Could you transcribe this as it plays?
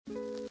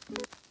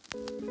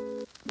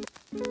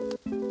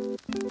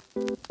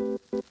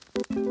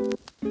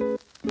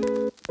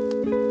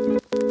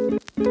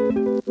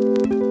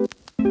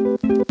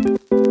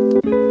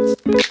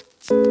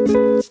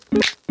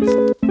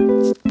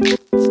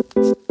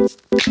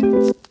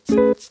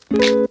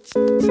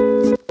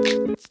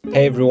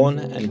everyone,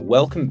 and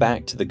welcome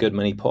back to the Good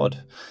Money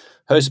Pod.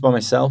 Hosted by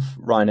myself,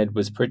 Ryan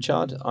Edwards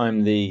Pritchard.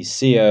 I'm the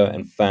CEO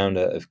and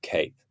founder of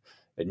Cape,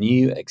 a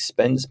new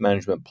expense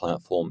management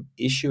platform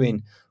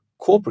issuing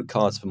corporate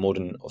cards for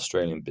modern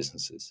Australian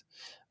businesses.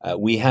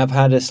 We have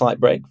had a slight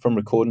break from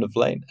recording of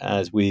late,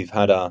 as we've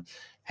had our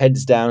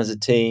heads down as a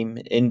team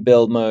in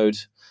build mode,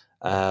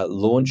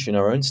 launching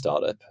our own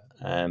startup,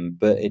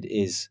 but it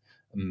is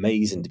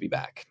amazing to be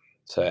back.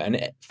 So,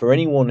 and for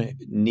anyone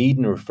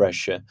needing a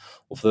refresher,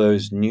 or for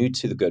those new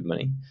to the Good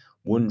Money,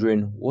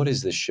 wondering what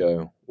is this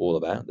show all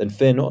about, then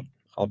fear not,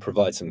 I'll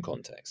provide some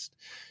context.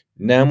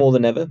 Now more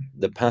than ever,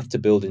 the path to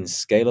building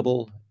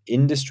scalable,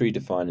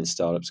 industry-defining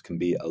startups can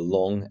be a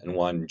long and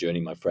winding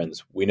journey, my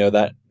friends. We know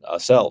that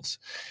ourselves,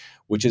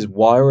 which is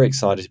why we're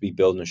excited to be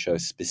building a show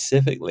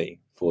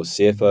specifically for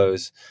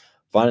CFOs,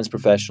 finance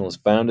professionals,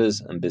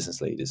 founders, and business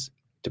leaders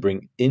to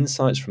bring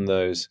insights from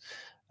those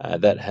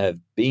that have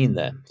been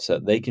there so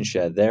that they can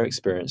share their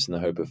experience in the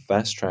hope of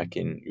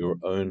fast-tracking your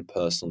own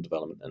personal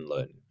development and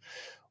learning.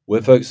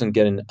 We're focused on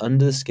getting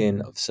under the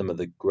skin of some of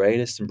the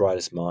greatest and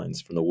brightest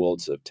minds from the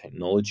worlds of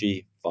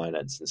technology,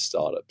 finance, and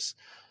startups.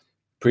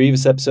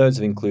 Previous episodes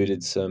have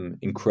included some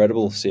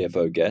incredible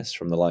CFO guests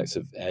from the likes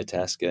of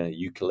Airtasker,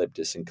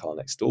 Eucalyptus, and Car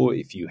Next Door.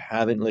 If you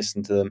haven't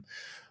listened to them,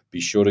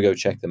 be sure to go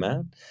check them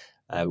out.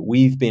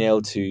 We've been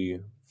able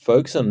to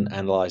focus on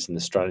analyzing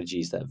the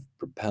strategies that have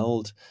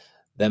propelled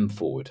them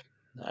forward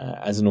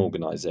as an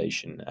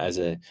organization, as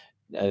an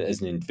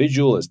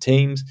individual, as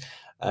teams.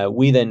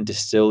 We then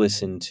distill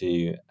this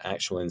into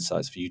actual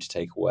insights for you to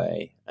take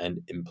away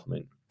and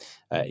implement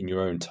in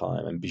your own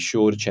time. And be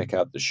sure to check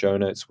out the show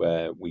notes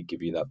where we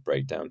give you that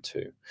breakdown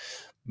too.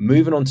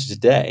 Moving on to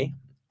today,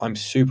 I'm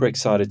super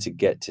excited to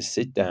get to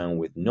sit down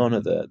with none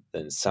other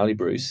than Sally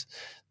Bruce,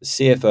 the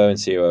CFO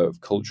and COO of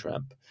Culture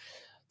Amp.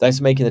 Thanks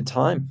for making the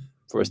time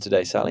for us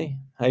today, Sally.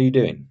 How are you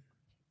doing?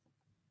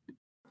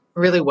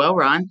 Really well,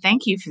 Ryan.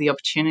 Thank you for the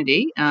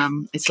opportunity.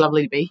 It's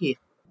lovely to be here.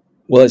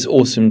 Well, it's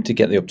awesome to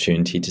get the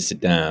opportunity to sit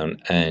down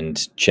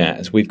and chat,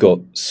 as we've got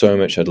so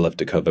much I'd love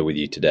to cover with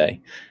you today.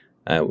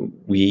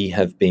 We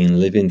have been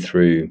living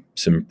through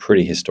some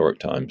pretty historic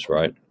times,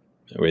 right?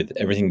 With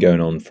everything going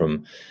on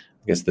from,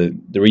 I guess, the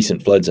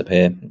recent floods up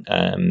here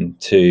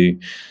to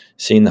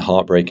seeing the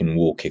heartbreaking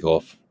war kick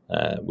off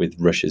with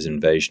Russia's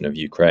invasion of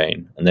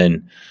Ukraine. And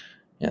then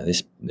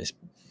this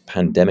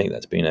pandemic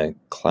that's been a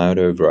cloud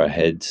over our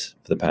heads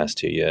for the past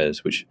 2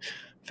 years, which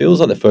feels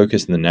like the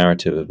focus and the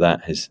narrative of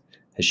that has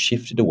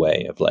shifted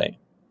away of late,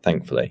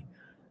 thankfully.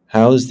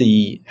 How's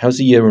the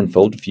year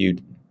unfolded for you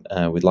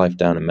with life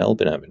down in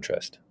Melbourne, out of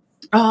interest?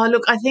 Oh,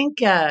 look, I think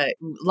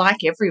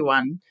like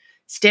everyone,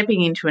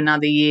 stepping into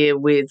another year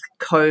with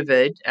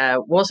COVID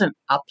wasn't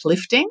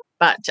uplifting,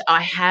 but I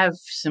have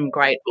some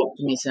great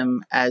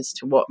optimism as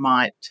to what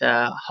might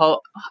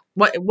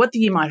what the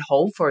year might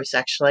hold for us.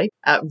 Actually,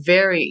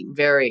 very,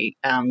 very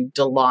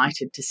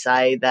delighted to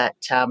say that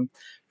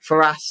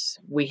for us,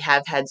 we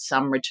have had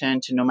some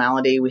return to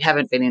normality. We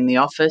haven't been in the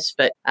office,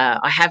 but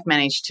I have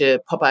managed to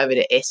pop over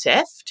to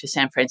SF, to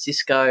San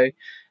Francisco,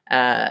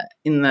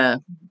 in the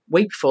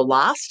week before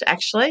last,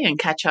 actually, and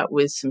catch up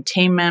with some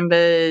team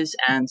members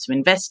and some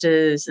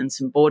investors and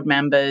some board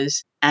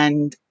members.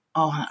 And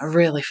it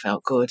really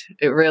felt good.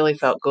 It really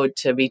felt good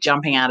to be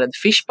jumping out of the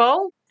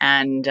fishbowl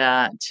and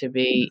to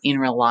be in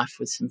real life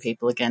with some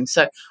people again.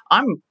 So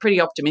I'm pretty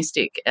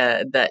optimistic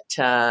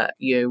that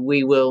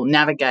we will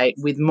navigate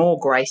with more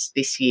grace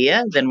this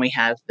year than we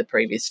have the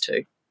previous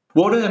two.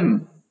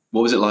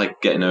 What was it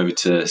like getting over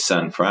to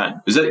San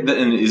Fran? Was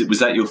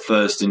that your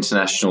first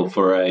international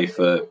foray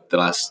for the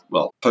last,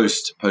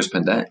 post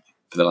pandemic,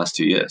 for the last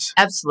 2 years?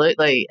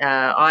 Absolutely.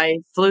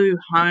 I flew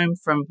home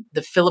from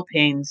the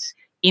Philippines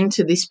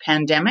into this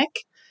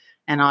pandemic,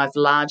 and I've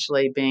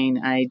largely been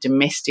a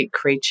domestic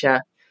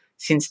creature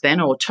since then,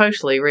 or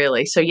totally,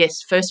 really. So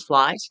yes, first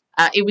flight.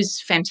 It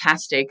was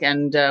fantastic,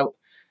 and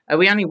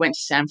we only went to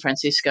San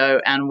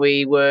Francisco, and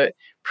we were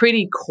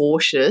pretty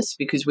cautious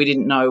because we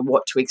didn't know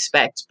what to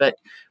expect, but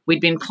we'd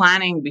been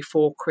planning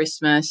before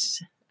Christmas.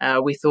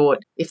 We thought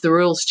if the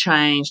rules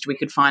changed, we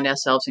could find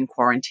ourselves in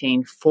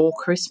quarantine for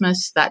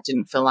Christmas. That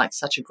didn't feel like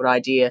such a good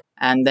idea.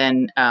 And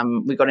then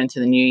we got into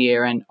the new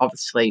year, and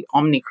obviously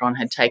Omicron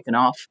had taken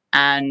off.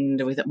 And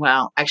we thought,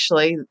 well,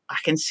 actually, I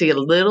can see a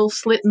little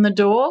slit in the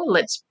door.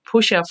 Let's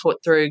push our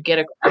foot through, get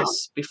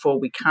across before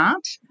we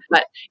can't.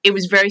 But it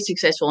was very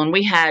successful, and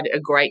we had a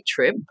great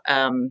trip.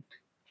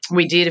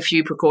 We did a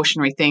few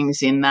precautionary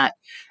things in that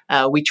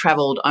we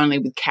travelled only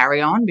with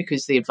carry-on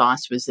because the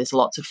advice was there's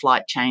lots of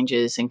flight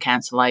changes and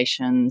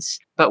cancellations,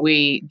 but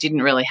we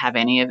didn't really have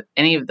any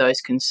of those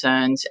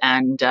concerns,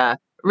 and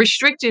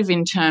restrictive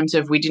in terms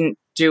of we didn't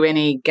do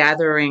any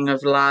gathering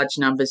of large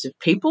numbers of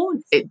people.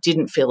 It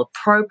didn't feel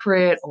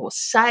appropriate or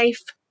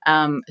safe,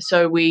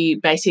 so we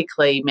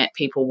basically met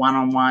people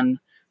one-on-one.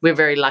 We're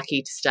very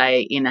lucky to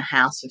stay in a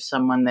house of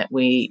someone that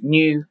we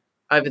knew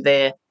over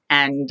there,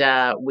 and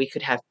we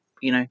could have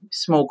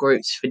small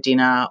groups for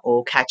dinner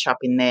or catch up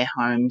in their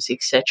homes,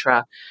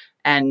 etc.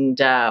 And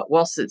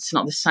whilst it's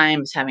not the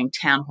same as having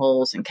town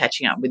halls and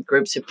catching up with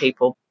groups of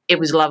people, it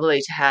was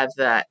lovely to have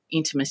that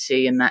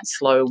intimacy and that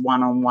slow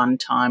one-on-one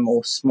time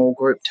or small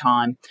group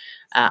time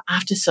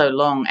after so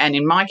long. And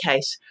in my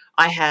case,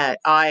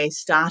 I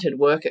started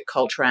work at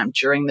Culture Amp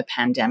during the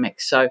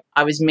pandemic, so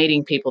I was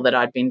meeting people that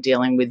I'd been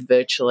dealing with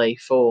virtually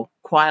for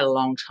quite a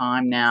long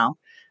time now,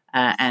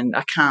 and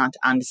I can't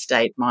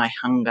understate my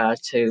hunger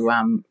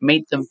to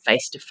meet them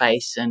face to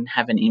face and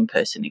have an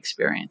in-person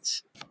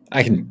experience.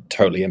 I can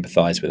totally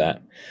empathise with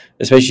that,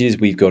 especially as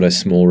we've got a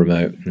small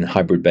remote and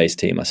hybrid-based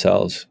team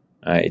ourselves.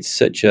 It's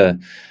such a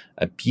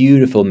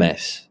beautiful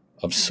mess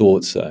of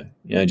sorts, though.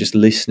 Just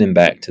listening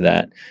back to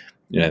that,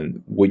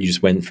 what you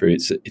just went through,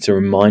 it's a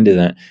reminder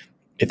that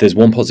if there's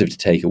one positive to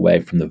take away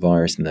from the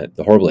virus and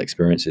the horrible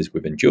experiences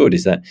we've endured,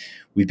 is that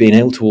we've been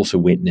able to also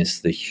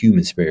witness the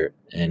human spirit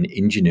and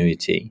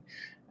ingenuity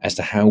as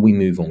to how we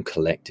move on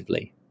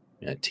collectively,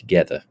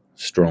 together,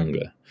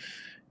 stronger.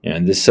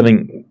 And there's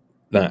something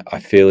that I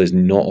feel is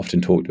not often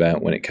talked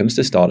about when it comes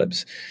to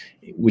startups,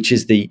 which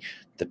is the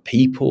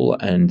people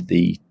and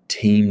the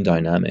team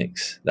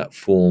dynamics that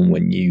form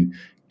when you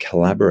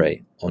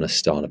collaborate on a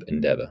startup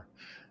endeavor,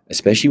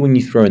 especially when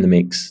you throw in the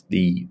mix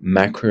the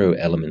macro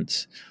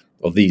elements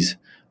of these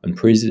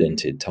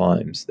unprecedented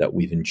times that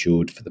we've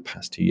endured for the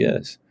past 2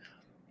 years.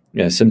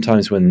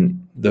 Sometimes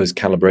when those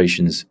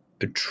calibrations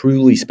are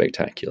truly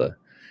spectacular,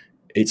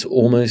 it's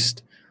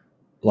almost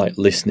like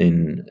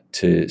listening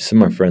to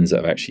some of my friends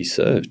that have actually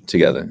served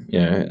together.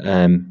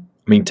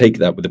 Take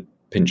that with a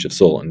pinch of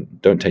salt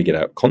and don't take it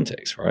out of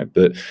context, right?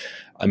 But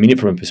I mean it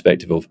from a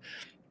perspective of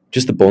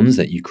just the bonds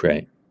that you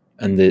create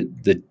and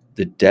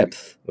the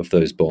depth of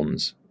those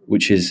bonds,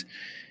 which is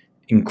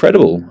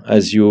incredible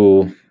as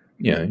you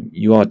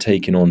are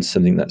taking on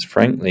something that's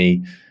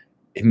frankly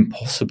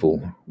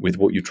impossible with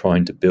what you're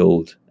trying to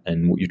build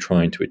and what you're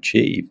trying to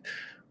achieve.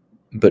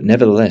 But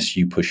nevertheless,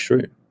 you push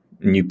through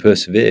and you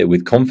persevere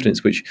with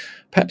confidence, which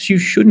perhaps you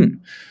shouldn't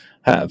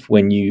have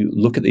when you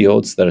look at the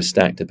odds that are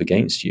stacked up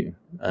against you,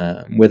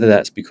 whether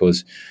that's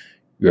because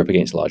you're up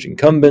against large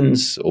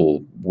incumbents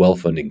or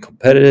well-funded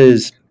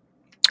competitors,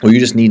 or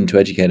you're just needing to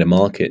educate a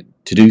market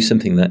to do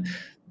something that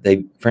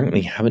they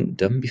frankly haven't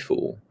done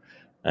before.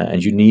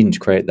 And you're needing to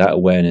create that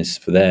awareness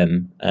for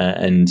them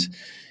and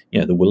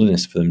the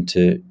willingness for them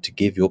to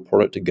give your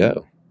product a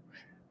go,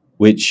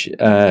 which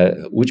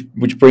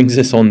brings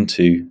us on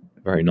to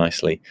very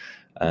nicely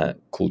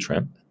Culture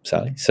Amp,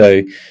 Sally.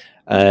 So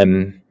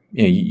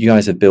you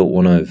guys have built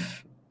one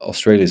of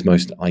Australia's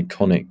most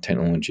iconic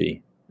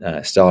technology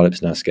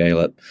startups, now scale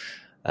up,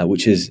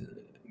 which is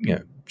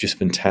just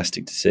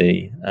fantastic to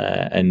see,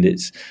 and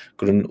it's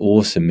got an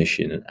awesome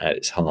mission at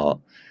its heart.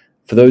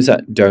 For those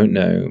that don't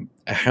know,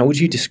 how would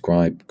you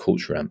describe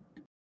Culture Amp?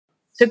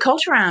 So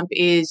Culture Amp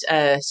is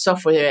a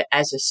software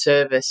as a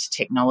service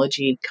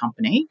technology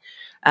company.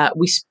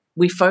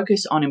 We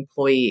focus on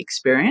employee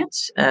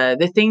experience.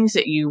 The things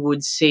that you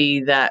would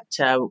see that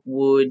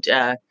would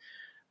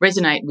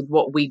resonate with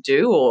what we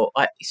do, or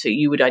so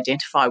you would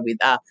identify with.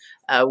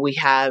 We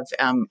have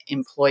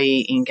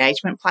employee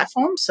engagement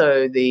platforms,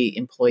 so the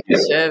employee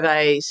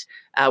surveys.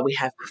 We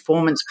have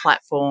performance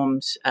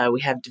platforms.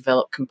 We have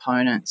developed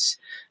components.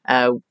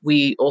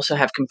 We also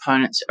have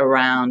components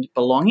around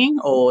belonging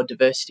or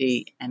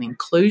diversity and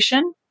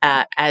inclusion,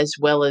 as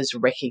well as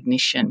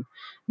recognition.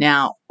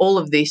 Now, all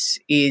of this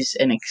is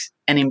an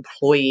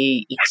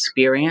employee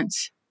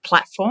experience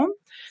platform.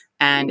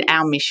 And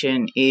our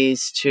mission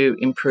is to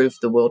improve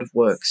the world of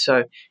work.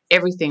 So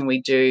everything we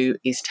do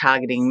is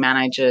targeting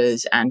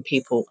managers and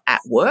people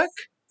at work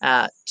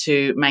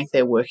to make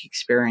their work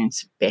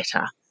experience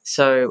better.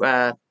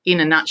 So in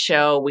a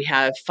nutshell, we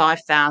have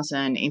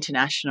 5,000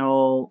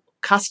 international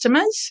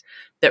customers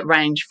that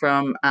range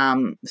from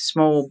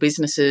small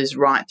businesses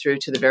right through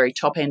to the very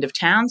top end of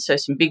town. So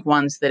some big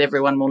ones that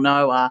everyone will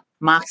know are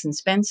Marks and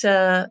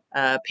Spencer,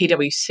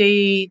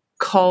 PwC,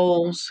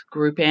 Coles,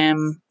 Group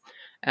M,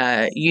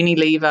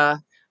 Unilever,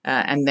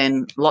 and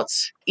then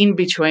lots in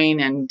between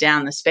and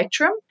down the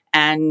spectrum.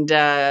 And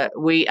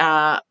we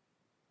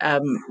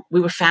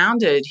were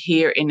founded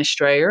here in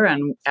Australia,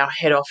 and our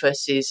head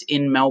office is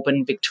in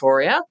Melbourne,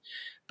 Victoria.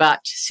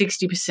 But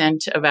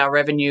 60% of our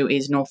revenue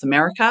is North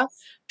America,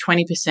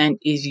 20%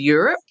 is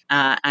Europe,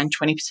 and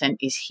 20%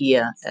 is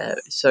here.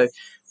 So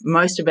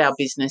most of our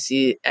business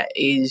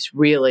is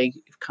really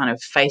kind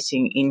of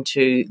facing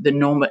into the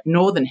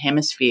northern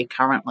hemisphere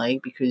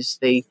currently, because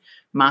the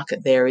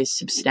market there is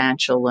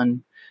substantial,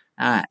 and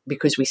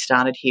because we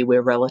started here,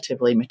 we're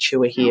relatively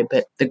mature here,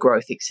 but the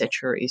growth,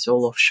 etc., is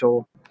all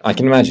offshore. I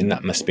can imagine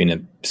that must have been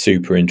a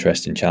super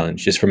interesting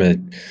challenge, just from a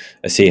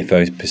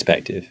CFO's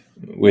perspective,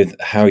 with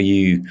how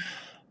you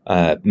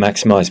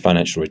maximize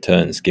financial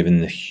returns given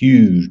the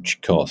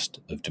huge cost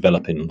of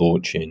developing,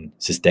 launching,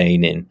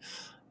 sustaining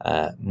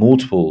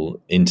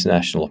multiple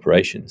international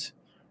operations.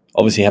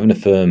 Obviously, having a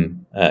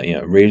firm,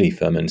 really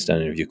firm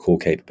understanding of your core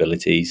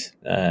capabilities,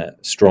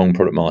 strong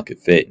product market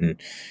fit in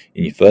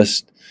your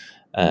first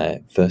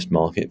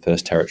market,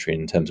 first territory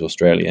in terms of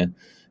Australia,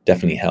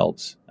 definitely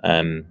helps.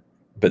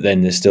 But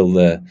then there's still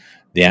the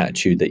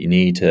attitude that you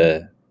need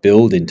to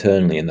build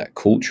internally and that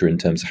culture in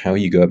terms of how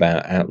you go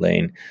about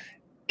outlaying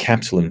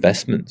capital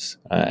investments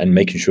and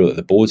making sure that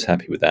the board's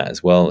happy with that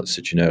as well at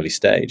such an early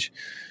stage,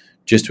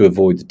 just to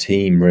avoid the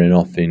team running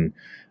off in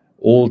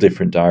all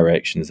different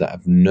directions that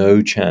have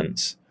no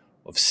chance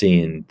of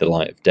seeing the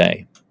light of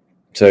day.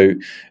 So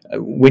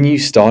when you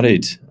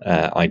started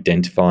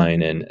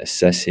identifying and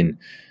assessing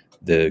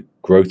the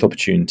growth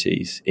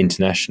opportunities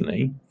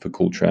internationally for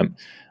Culture Amp,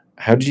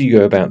 how did you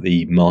go about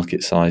the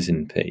market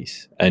sizing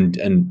piece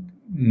and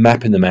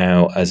mapping them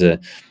out as a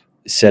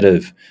set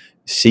of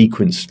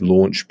sequenced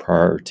launch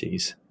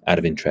priorities out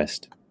of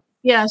interest?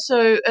 Yeah,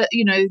 so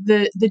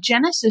the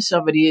genesis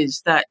of it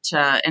is that,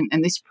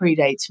 and this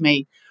predates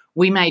me.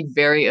 We made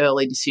very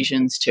early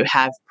decisions to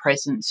have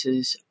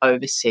presences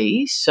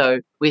overseas.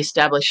 So we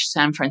established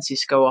San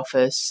Francisco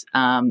office,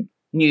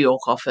 New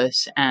York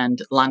office,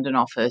 and London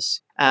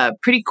office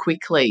pretty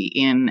quickly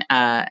in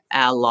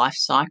our life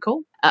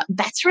cycle.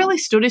 That's really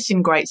stood us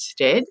in great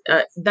stead.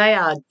 They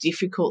are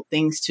difficult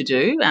things to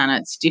do, and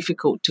it's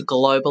difficult to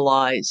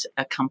globalize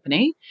a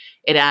company.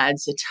 It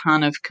adds a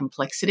ton of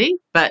complexity,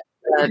 but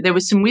there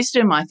was some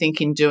wisdom, I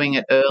think, in doing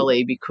it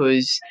early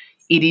because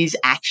it is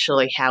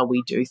actually how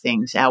we do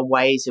things. Our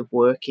ways of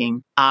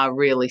working are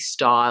really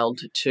styled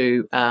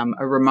to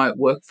a remote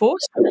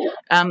workforce.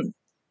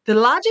 The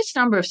largest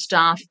number of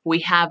staff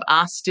we have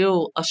are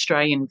still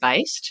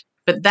Australian-based,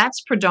 but that's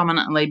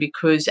predominantly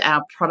because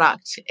our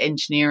product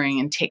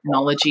engineering and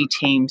technology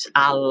teams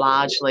are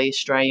largely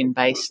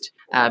Australian-based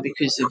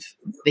because of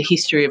the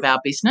history of our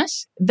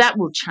business. That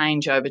will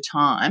change over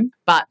time,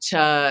 but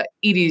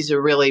it is a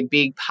really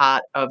big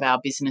part of our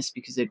business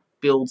because it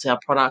builds our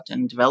product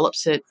and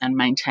develops it and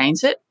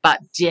maintains it.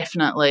 But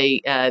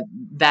definitely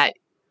that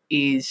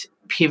is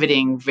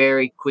pivoting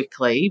very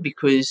quickly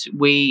because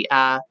we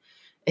are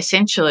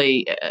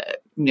essentially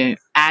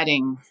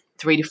adding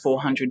 300 to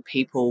 400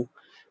 people.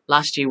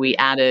 Last year we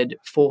added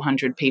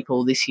 400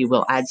 people. This year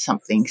we'll add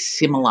something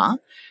similar,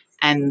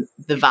 and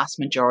the vast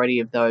majority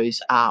of those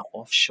are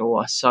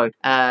offshore. So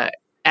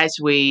as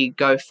we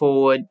go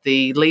forward,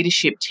 the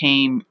leadership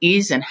team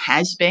is and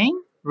has been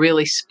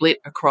really split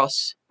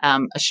across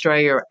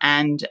Australia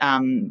and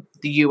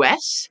the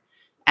US,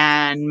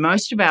 and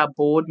most of our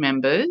board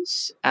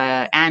members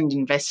and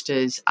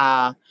investors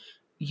are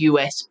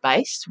US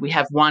based. We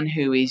have one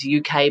who is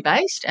UK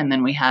based, and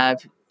then we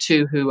have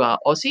two who are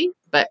Aussie.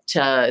 But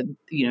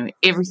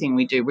everything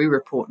we do, we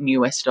report in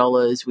US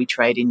dollars, we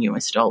trade in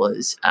US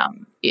dollars.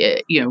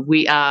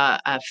 We are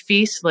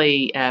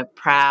fiercely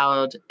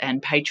proud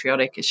and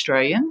patriotic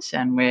Australians,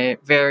 and we're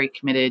very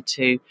committed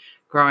to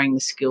growing the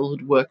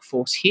skilled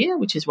workforce here,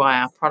 which is why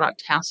our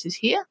product house is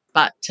here.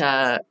 But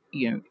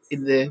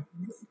the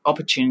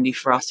opportunity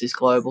for us is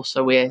global,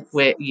 so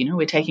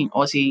we're taking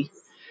Aussie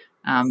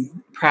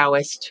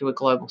prowess to a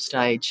global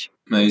stage.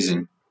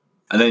 Amazing.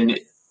 And then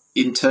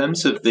in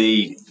terms of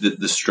the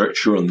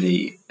structure on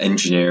the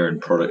engineer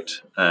and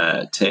product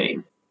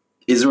team,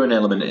 is there an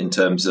element in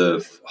terms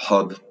of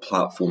hub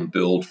platform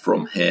build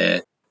from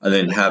here and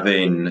then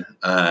having,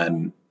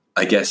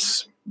 I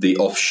guess, the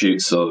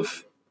offshoots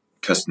of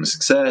customer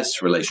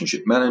success,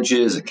 relationship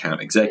managers,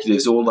 account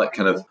executives, all that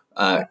kind of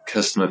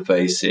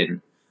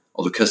customer-facing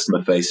or the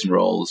customer-facing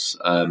roles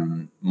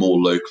more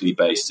locally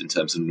based in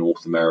terms of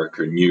North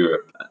America and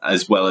Europe,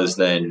 as well as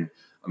then,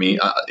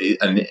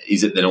 and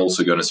is it then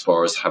also going as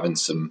far as having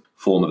some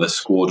form of a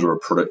squad or a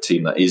product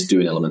team that is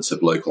doing elements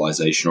of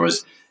localization, or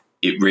is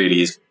it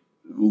really is?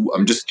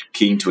 I'm just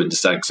keen to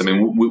understand because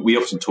we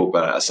often talk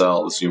about it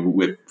ourselves.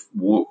 We're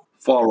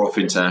far off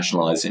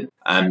internationalizing,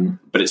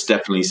 but it's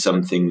definitely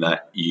something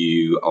that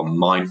you are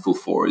mindful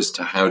for as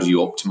to how do you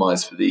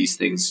optimize for these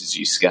things as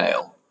you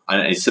scale,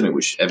 and it's something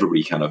which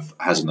everybody kind of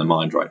has in their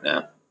mind right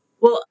now.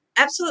 Well,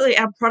 absolutely.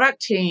 Our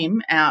product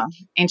team, our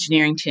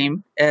engineering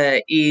team,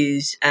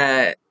 is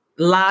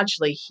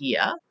largely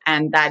here,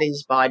 and that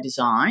is by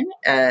design.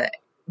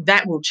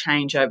 That will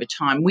change over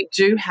time. We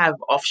do have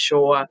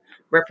offshore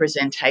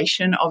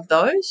representation of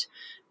those,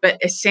 but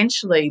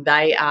essentially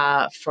they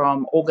are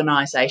from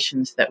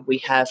organisations that we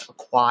have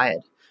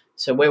acquired.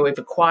 So where we've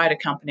acquired a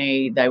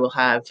company, they will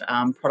have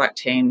product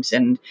teams,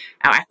 and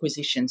our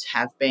acquisitions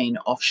have been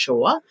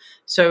offshore.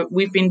 So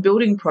we've been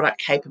building product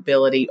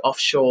capability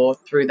offshore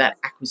through that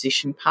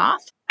acquisition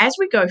path. As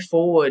we go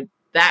forward,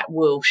 that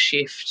will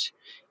shift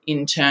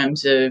in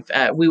terms of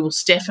we will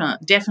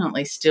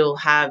definitely still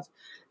have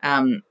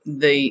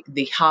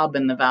the hub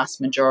and the vast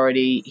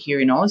majority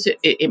here in Oz.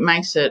 It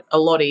makes it a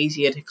lot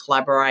easier to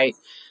collaborate.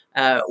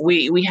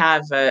 We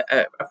have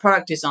a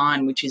product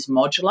design which is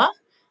modular,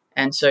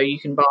 and so you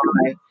can buy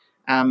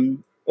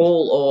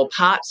all or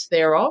parts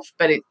thereof,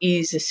 but it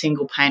is a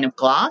single pane of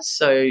glass,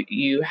 so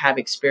you have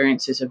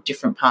experiences of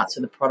different parts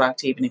of the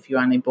product even if you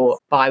only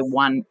buy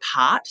one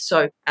part.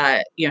 So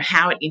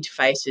how it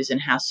interfaces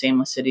and how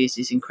seamless it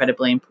is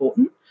incredibly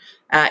important.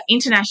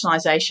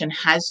 Internationalization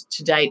has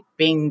to date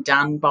been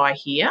done by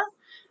here.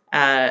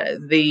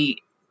 The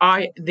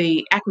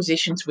the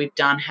acquisitions we've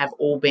done have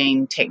all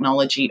been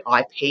technology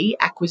IP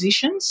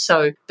acquisitions.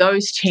 So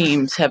those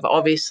teams have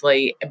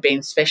obviously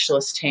been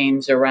specialist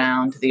teams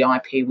around the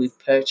IP we've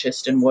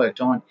purchased and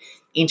worked on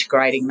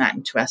integrating that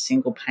into our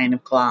single pane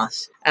of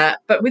glass.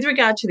 But with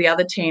regard to the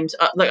other teams,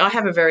 I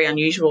have a very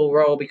unusual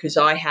role because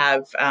I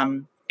have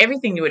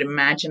everything you would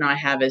imagine I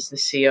have as the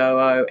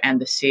COO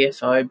and the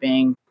CFO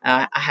being,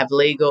 I have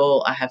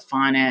legal, I have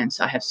finance,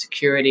 I have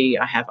security,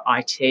 I have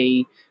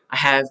IT, I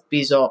have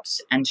biz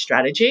ops and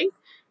strategy,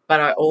 but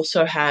I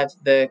also have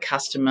the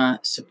customer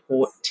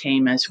support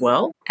team as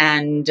well.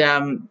 And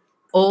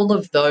all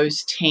of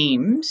those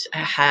teams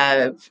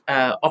have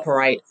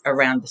operate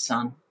around the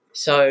sun.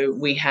 So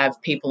we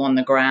have people on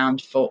the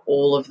ground for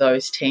all of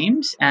those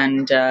teams,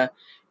 and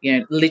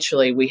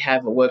literally we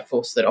have a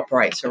workforce that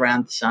operates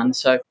around the sun.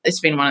 So it's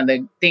been one of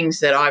the things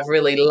that I've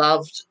really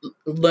loved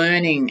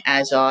learning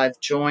as I've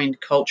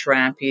joined Culture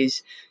Amp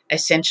is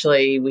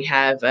essentially we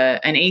have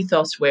an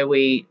ethos where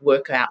we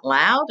work out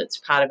loud. It's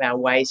part of our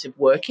ways of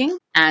working.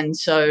 And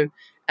so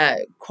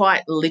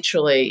quite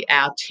literally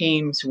our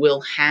teams will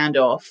hand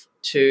off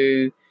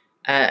to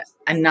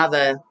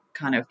another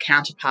kind of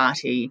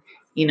counterparty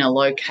in a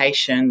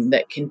location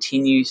that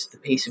continues the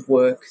piece of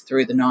work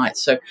through the night.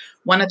 So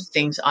one of the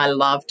things I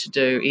love to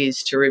do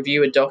is to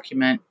review a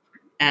document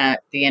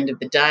at the end of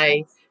the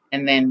day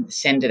and then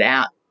send it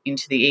out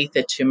into the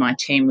ether to my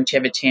team,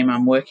 whichever team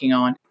I'm working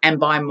on. And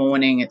by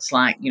morning, it's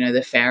like,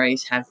 the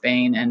fairies have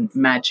been and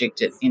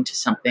magicked it into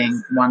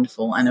something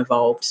wonderful and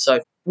evolved. So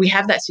we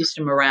have that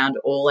system around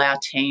all our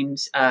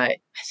teams. I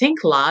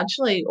think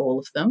largely all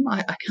of them.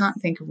 I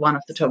can't think of one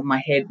off the top of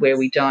my head where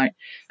we don't,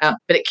 but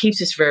it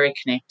keeps us very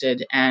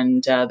connected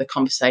and the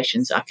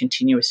conversations are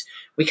continuous.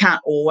 We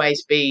can't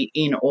always be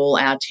in all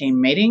our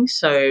team meetings,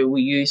 so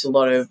we use a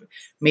lot of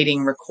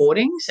meeting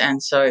recordings.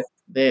 And so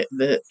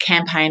the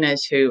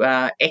campaigners who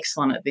are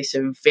excellent at this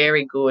are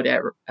very good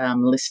at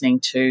listening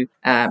to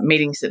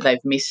meetings that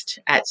they've missed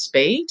at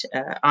speed.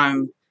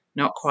 I'm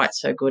not quite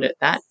so good at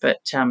that, but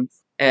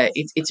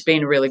it's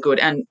been really good.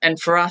 And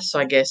for us,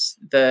 I guess,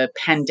 the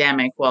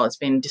pandemic, while it's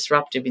been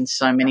disruptive in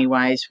so many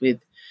ways with,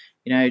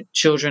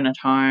 children at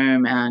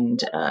home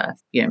and,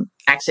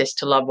 access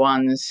to loved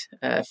ones,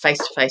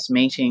 face-to-face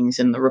meetings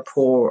and the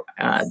rapport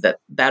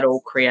that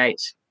all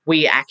creates,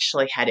 we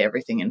actually had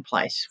everything in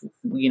place.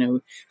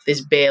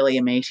 There's barely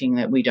a meeting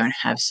that we don't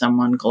have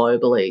someone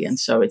globally. And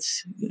so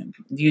it's,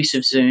 use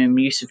of Zoom,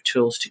 use of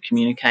tools to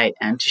communicate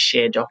and to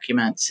share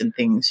documents and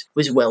things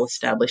was well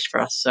established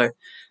for us. So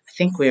I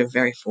think we're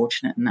very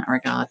fortunate in that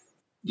regard.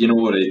 You know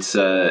what? It's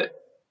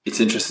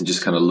interesting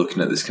just kind of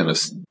looking at this kind of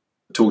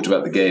talked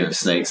about the game of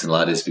snakes and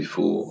ladders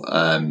before,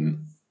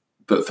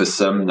 but for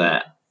some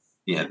that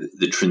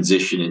the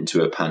transition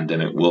into a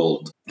pandemic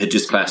world had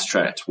just fast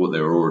tracked what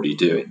they were already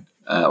doing,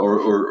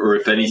 or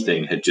if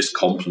anything, had just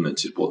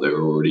complemented what they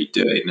were already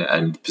doing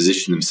and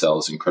positioned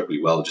themselves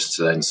incredibly well just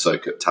to then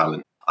soak up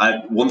talent.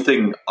 One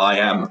thing I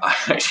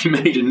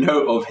actually made a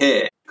note of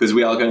here, because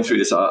we are going through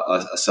this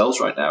ourselves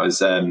right now, is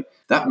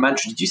that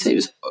mantra. Did you say it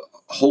was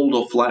hold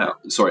off loud?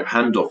 Sorry,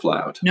 hand off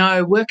loud.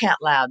 No, work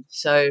out loud.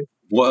 So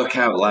work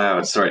out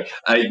loud. Sorry,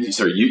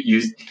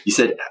 you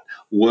said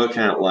work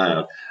out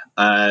loud.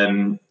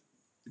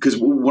 Because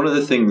one of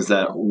the things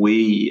that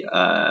we,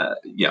 I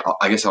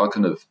guess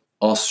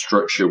our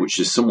structure, which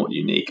is somewhat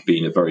unique,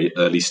 being a very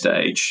early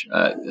stage,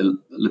 a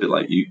little bit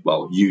like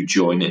you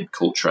joining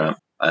Culture Amp.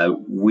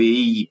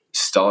 We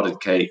started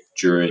Cape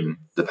during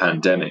the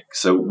pandemic,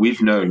 so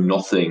we've known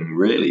nothing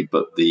really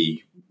but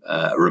the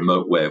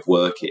remote way of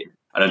working.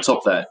 And on top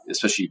of that,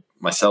 especially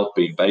myself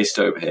being based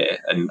over here,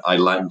 and I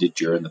landed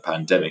during the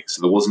pandemic,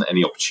 so there wasn't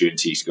any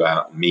opportunity to go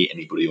out and meet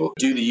anybody or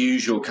do the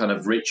usual kind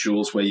of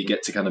rituals where you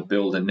get to kind of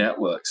build a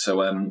network. So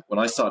when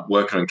I started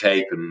working on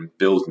Cape and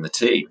building the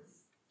team,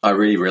 I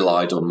really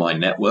relied on my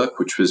network,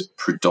 which was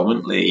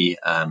predominantly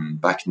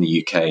back in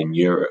the UK and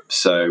Europe.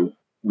 So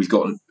we've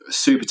got a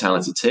super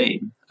talented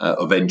team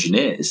of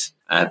engineers,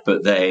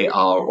 but they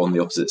are on the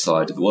opposite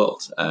side of the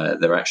world.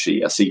 They're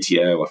actually a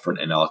CTO, a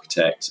front-end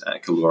architect, a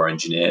couple of our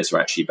engineers are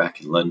actually back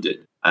in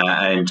London.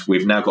 And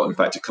we've now got, in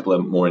fact, a couple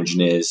of more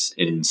engineers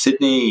in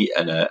Sydney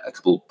and a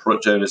couple of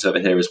product owners over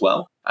here as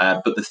well.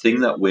 But the thing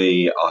that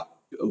we're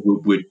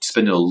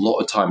spending a lot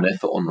of time and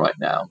effort on right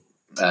now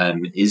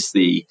is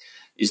the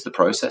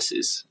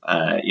processes.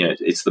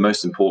 It's the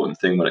most important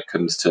thing when it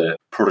comes to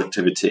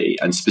productivity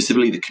and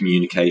specifically the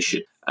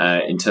communication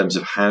in terms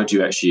of how do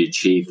you actually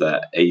achieve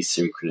that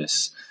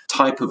asynchronous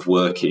type of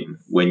working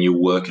when you're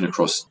working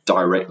across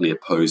directly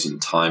opposing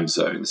time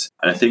zones.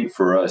 And I think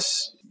for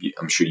us,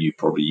 I'm sure you've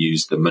probably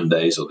used the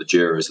Mondays or the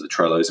Jiras or the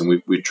Trellos,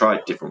 and we've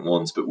tried different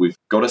ones, but we've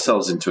got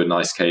ourselves into a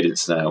nice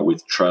cadence now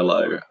with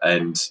Trello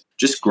and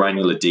just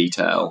granular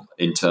detail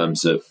in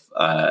terms of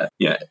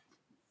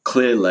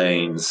clear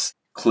lanes,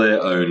 clear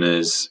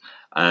owners,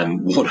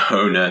 one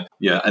owner,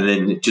 and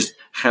then just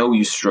how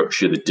you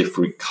structure the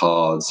different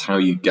cards, how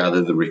you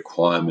gather the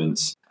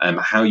requirements,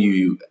 how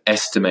you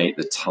estimate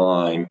the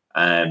time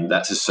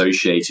that's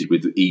associated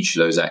with each of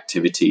those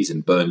activities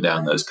and burn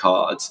down those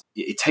cards.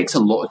 It takes a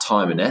lot of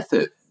time and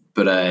effort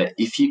But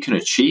if you can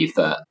achieve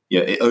that,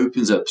 it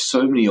opens up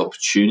so many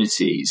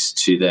opportunities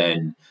to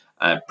then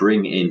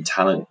bring in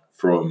talent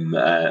from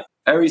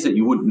areas that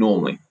you wouldn't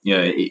normally.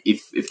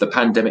 If the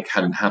pandemic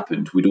hadn't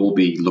happened, we'd all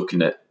be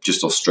looking at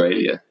just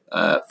Australia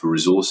for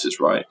resources,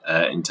 right?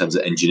 In terms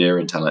of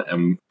engineering talent,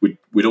 and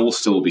we'd all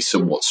still be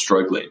somewhat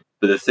struggling.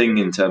 But the thing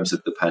in terms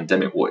of the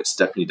pandemic, what it's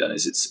definitely done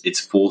is it's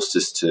forced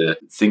us to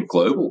think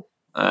global.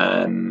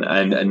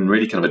 And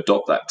really kind of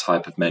adopt that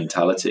type of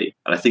mentality.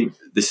 And I think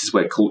this is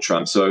where Culture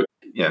Amp. So,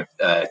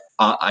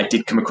 I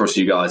did come across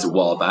you guys a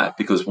while back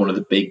because one of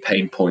the big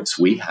pain points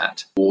we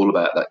had all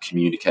about that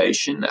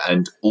communication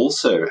and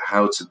also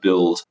how to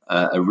build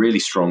a really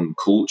strong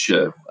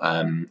culture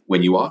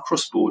when you are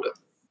cross-border.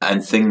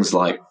 And things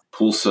like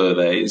pull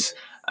surveys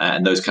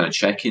and those kind of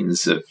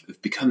check-ins have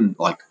become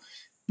like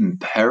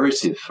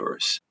imperative for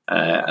us.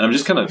 And I'm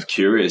just kind of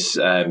curious,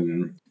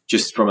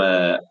 just from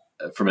an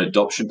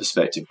adoption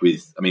perspective,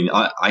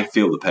 I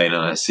feel the pain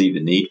and I see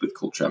the need with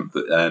Culture Amp,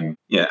 but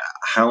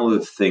how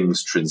have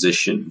things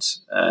transitioned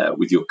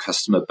with your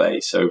customer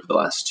base over the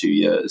last 2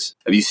 years?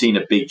 Have you seen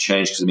a big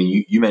change? Because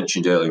you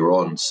mentioned earlier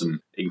on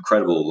some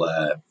incredible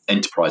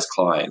enterprise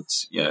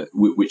clients,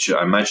 which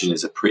I imagine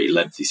is a pretty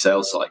lengthy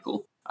sales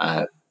cycle.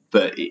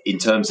 But in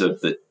terms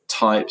of the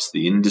types,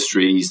 the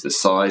industries, the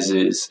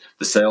sizes,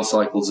 the sales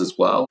cycles as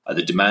well,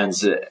 the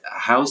demands,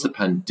 how's the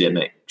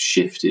pandemic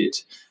shifted?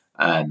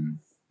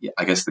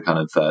 I guess the kind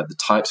of the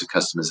types of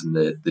customers and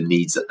the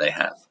needs that they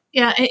have.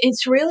 Yeah,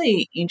 it's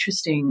really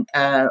interesting.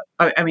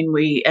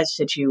 We, as I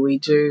said to you, we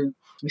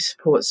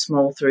support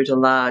small through to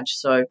large.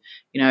 So,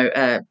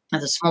 at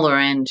the smaller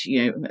end,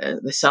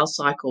 the sales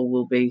cycle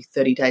will be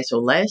 30 days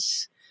or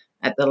less.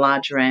 At the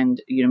larger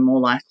end, more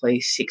likely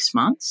 6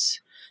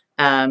 months.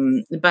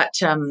 But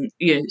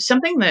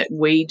something that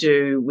we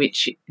do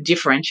which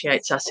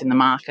differentiates us in the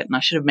market, and I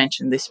should have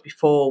mentioned this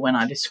before when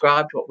I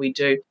described what we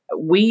do,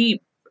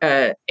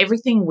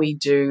 everything we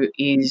do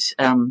is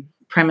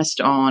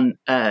premised on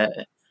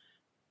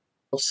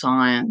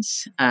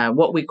science,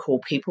 what we call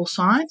people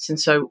science. And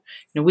so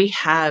we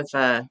have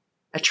a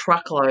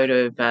truckload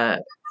of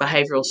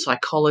behavioural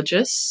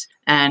psychologists,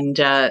 and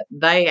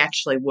they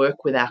actually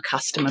work with our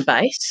customer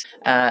base.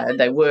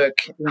 They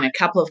work in a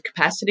couple of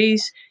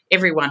capacities.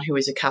 Everyone who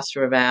is a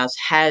customer of ours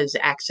has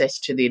access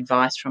to the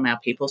advice from our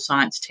people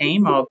science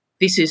team of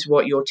this is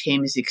what your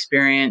team is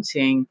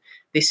experiencing.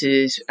 This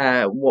is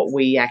what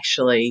we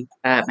actually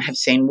have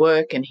seen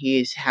work, and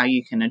here's how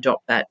you can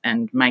adopt that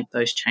and make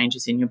those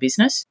changes in your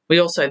business. We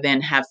also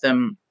then have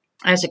them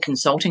as a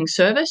consulting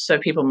service, so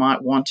people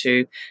might want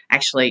to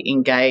actually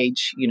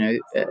engage,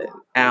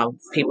 our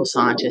people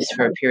scientists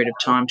for a period of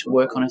time to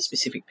work on a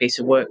specific piece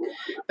of work.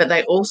 But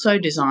they also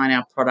design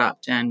our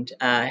product and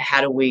how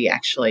do we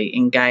actually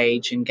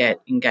engage and get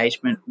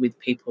engagement with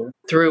people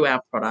through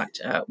our product,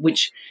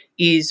 which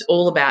is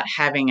all about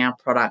having our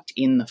product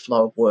in the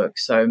flow of work.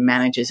 So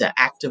managers are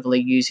actively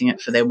using it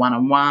for their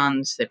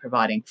one-on-ones, they're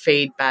providing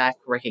feedback,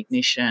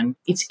 recognition.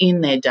 It's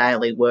in their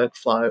daily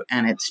workflow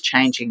and it's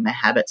changing their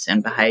habits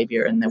and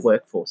behaviour, and their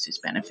workforce is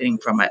benefiting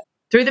from it.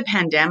 Through the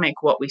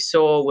pandemic, what we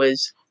saw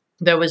was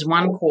there was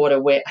one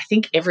quarter where I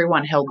think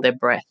everyone held their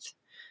breath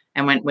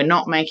and went, we're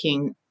not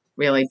making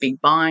really big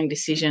buying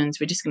decisions,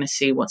 we're just going to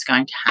see what's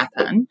going to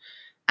happen.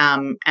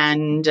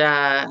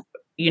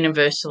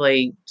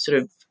 Universally sort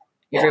of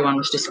everyone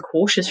was just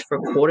cautious for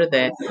a quarter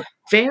there.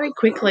 Very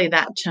quickly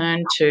that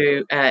turned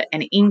to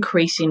an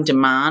increase in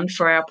demand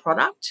for our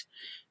product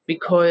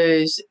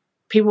because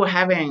people were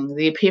having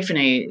the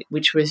epiphany,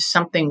 which was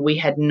something we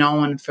had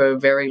known for a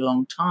very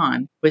long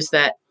time, was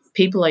that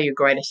people are your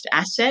greatest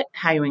asset.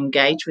 How you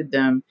engage with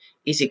them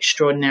is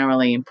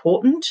extraordinarily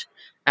important.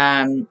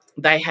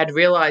 They had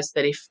realised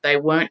that if they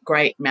weren't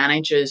great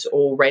managers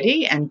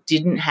already and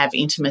didn't have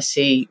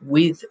intimacy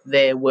with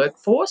their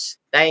workforce,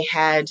 they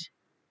had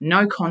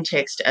no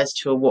context as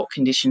to what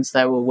conditions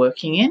they were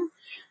working in,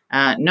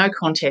 no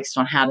context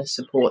on how to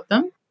support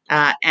them,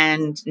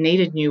 and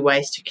needed new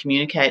ways to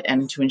communicate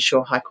and to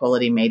ensure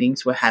high-quality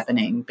meetings were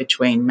happening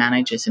between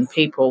managers and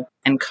people,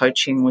 and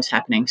coaching was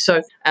happening.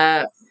 So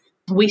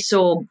we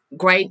saw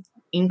great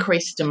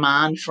increased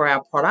demand for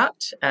our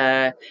product,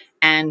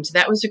 and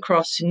that was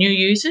across new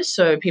users,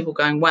 so people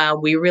going, wow,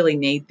 we really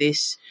need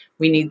this.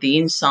 We need the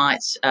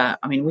insights.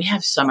 We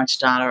have so much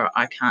data,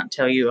 I can't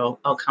tell you.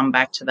 I'll come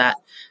back to that.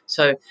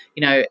 So,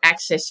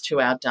 access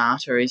to our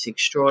data is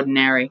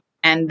extraordinary.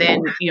 And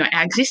then,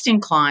 our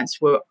existing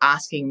clients were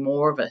asking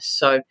more of us.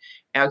 So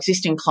our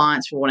existing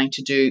clients were wanting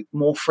to do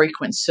more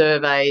frequent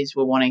surveys,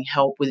 were wanting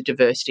help with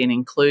diversity and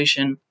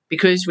inclusion.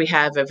 Because we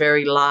have a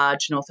very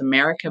large North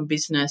American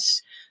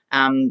business,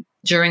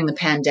 during the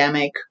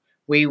pandemic,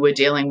 we were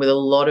dealing with a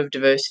lot of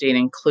diversity and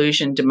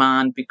inclusion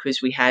demand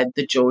because we had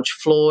the George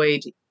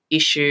Floyd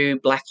issue,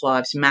 Black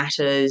Lives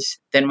Matters.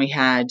 Then we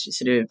had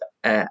sort of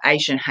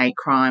Asian hate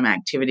crime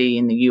activity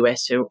in the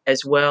US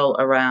as well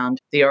around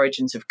the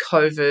origins of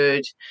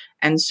COVID.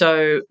 And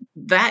so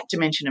that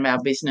dimension of our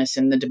business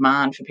and the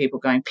demand for people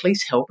going,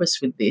 please help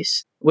us with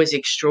this, was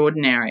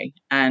extraordinary.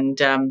 And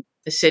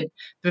I said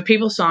the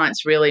people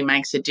science really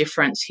makes a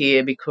difference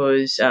here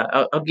because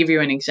I'll give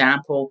you an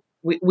example.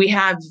 We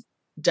have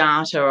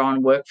data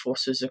on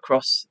workforces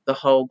across the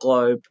whole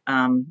globe.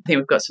 I think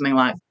we've got something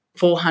like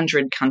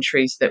 400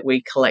 countries that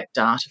we collect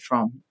data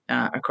from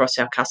across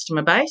our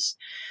customer base.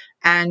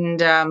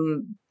 And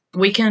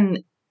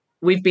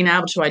we've been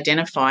able to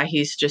identify,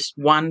 here's just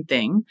one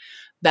thing,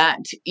 that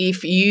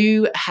if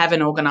you have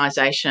an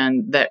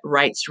organisation that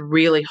rates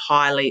really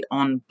highly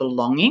on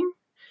belonging,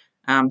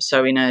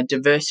 so in a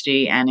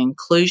diversity and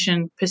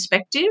inclusion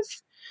perspective,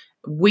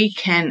 we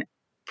can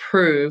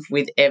prove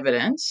with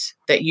evidence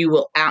that you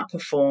will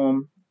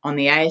outperform on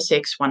the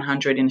ASX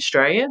 100 in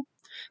Australia,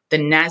 the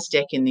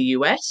NASDAQ in the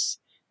US,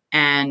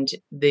 and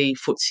the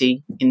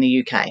FTSE in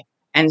the UK.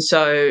 And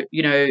so,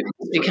 it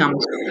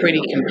becomes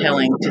pretty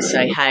compelling to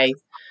say, hey,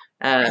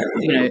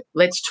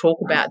 let's talk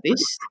about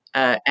this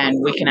and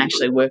we can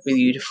actually work with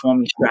you to form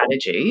your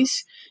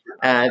strategies.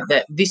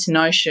 That this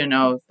notion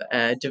of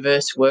a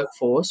diverse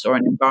workforce or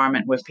an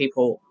environment where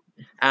people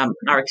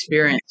are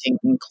experiencing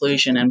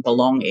inclusion and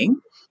belonging,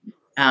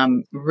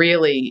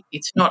 really,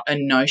 it's not a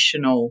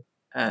notional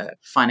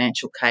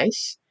financial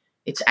case.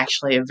 It's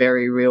actually a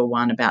very real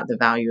one about the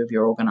value of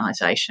your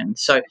organisation.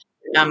 So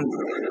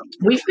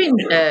we've been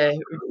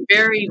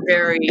very,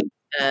 very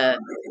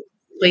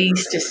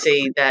pleased to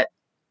see that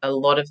a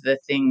lot of the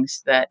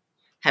things that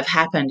have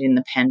happened in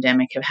the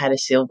pandemic have had a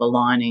silver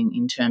lining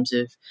in terms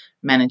of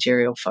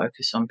managerial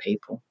focus on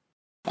people.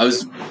 I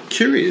was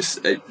curious,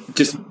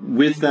 just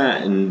with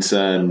that, and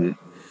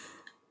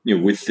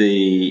with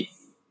the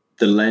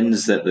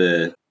lens that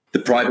the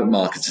private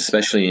markets,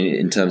 especially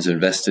in terms of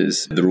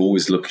investors, they're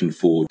always looking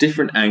for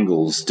different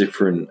angles,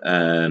 different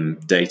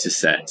data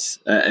sets.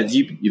 Have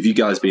you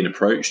guys been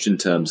approached in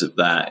terms of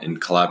that and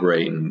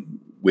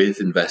collaborating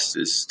with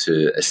investors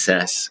to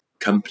assess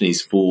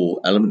companies for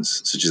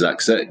elements such as that?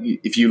 Because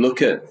if you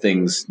look at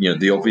things,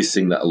 the obvious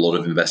thing that a lot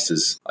of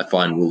investors I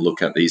find will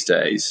look at these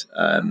days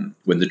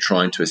when they're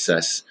trying to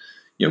assess,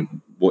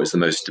 what is the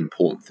most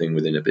important thing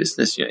within a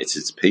business?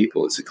 It's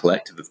people. It's a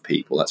collective of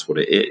people. That's what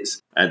it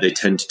is. And they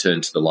tend to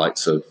turn to the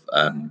likes of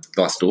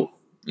Glassdoor,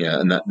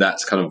 and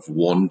that's kind of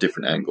one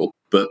different angle.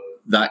 But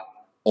that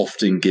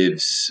often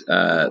gives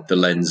the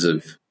lens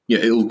of,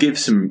 it will give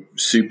some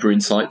super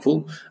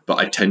insightful, but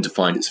I tend to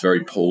find it's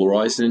very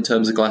polarizing in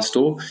terms of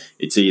Glassdoor.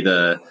 It's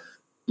either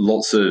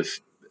lots of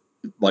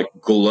like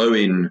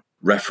glowing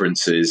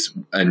references,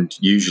 and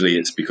usually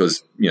it's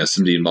because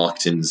somebody in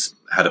marketing's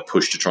had a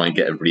push to try and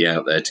get everybody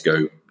out there to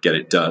go get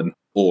it done,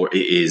 or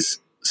it is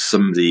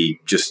somebody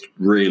just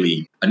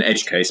really an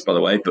edge case, by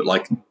the way, but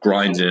like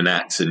grinding an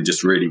axe and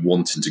just really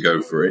wanting to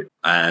go for it,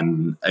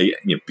 and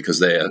because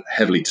they are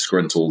heavily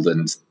disgruntled,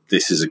 and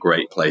this is a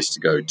great place to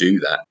go do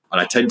that. And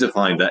I tend to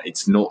find that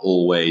it's not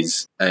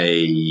always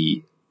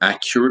a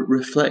accurate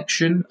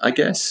reflection, I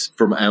guess,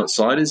 from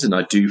outsiders. And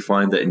I do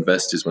find that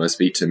investors, when I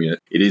speak to them,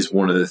 it is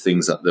one of the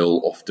things that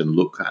they'll often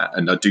look at.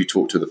 And I do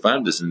talk to the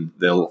founders, and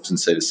they'll often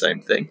say the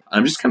same thing.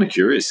 I'm just kind of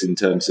curious in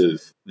terms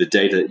of the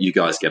data that you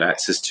guys get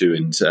access to,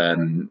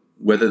 and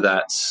whether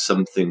that's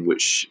something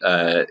which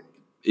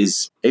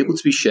is able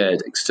to be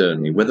shared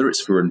externally, whether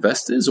it's for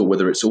investors or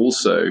whether it's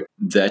also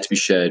there to be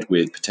shared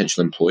with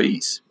potential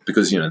employees.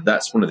 Because,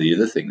 that's one of the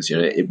other things,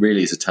 it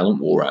really is a talent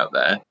war out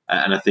there.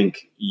 And I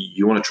think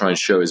you want to try and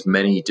show as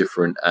many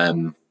different,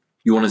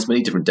 you want as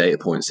many different data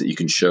points that you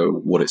can show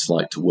what it's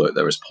like to work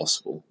there as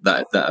possible,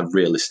 that are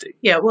realistic.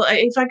 Yeah, well,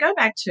 if I go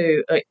back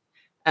to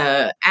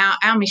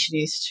our mission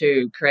is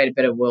to create a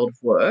better world of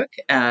work,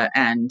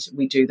 and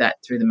we do that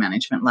through the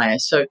management layer.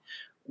 So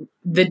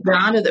the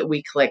data that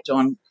we collect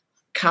on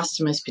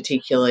customers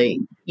particularly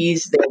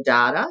is their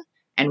data,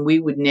 and we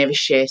would never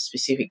share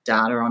specific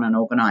data on an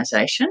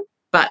organisation.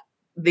 But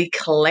the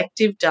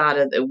collective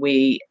data that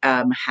we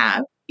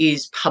have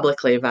is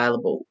publicly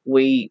available.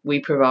 We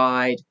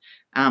provide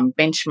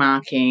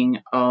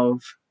benchmarking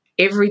of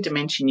every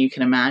dimension you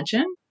can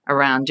imagine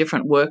around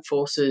different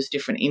workforces,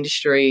 different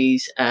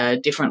industries,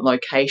 different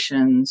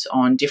locations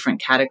on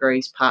different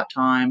categories,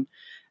 part-time,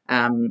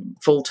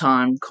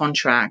 full-time,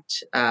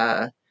 contract,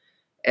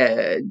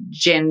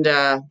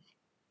 gender,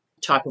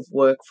 type of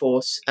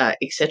workforce,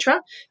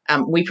 etc.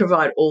 We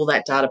provide all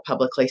that data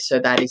publicly, so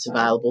that is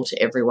available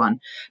to everyone.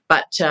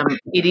 But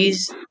it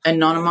is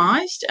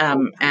anonymised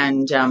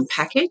and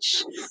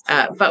packaged.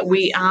 But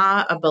we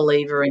are a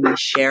believer in the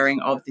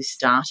sharing of this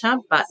data,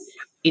 but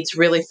it's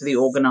really for the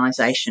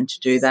organisation to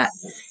do that.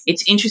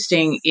 It's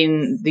interesting,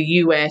 in the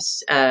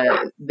US,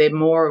 they're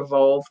more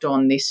evolved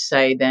on this,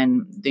 say,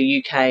 than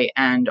the UK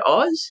and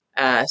Oz.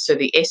 So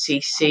the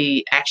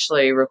SEC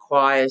actually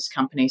requires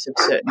companies of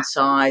certain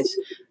size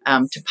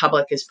to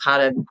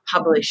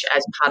publish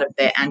as part of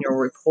their annual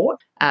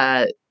report.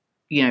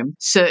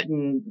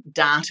 Certain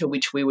data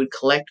which we would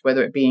collect,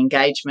 whether it be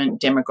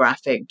engagement,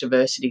 demographic,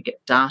 diversity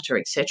data,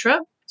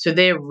 etc. So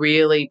they're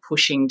really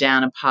pushing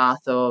down a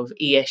path of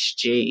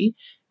ESG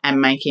and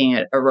making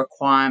it a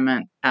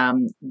requirement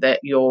that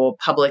your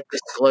public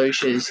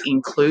disclosures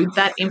include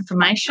that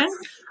information.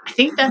 I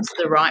think that's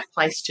the right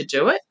place to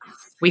do it.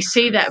 We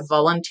see that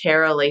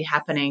voluntarily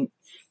happening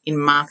in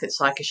markets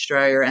like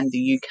Australia and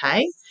the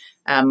UK,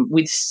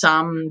 with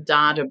some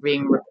data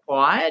being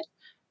required,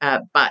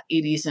 but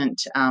it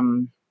isn't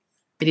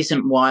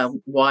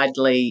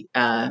widely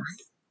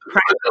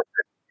practiced.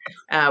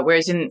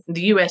 Whereas in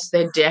the US,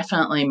 they're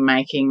definitely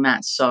making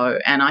that so.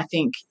 And I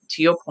think,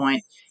 to your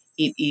point,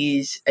 it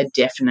is a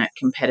definite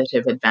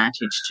competitive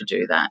advantage to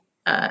do that.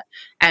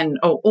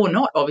 Or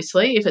not,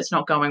 obviously, if it's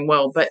not going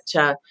well. But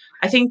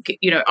I think,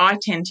 I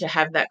tend to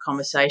have that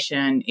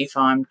conversation if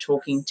I'm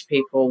talking to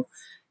people,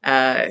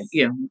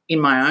 in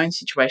my own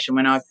situation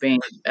when I've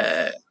been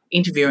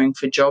interviewing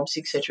for jobs,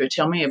 etc.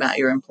 Tell me about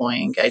your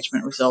employee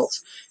engagement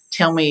results.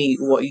 Tell me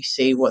what you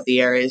see, what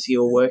the areas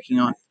you're working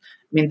on.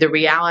 I mean, the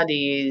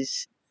reality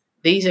is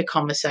these are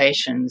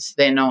conversations.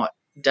 They're not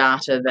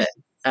data that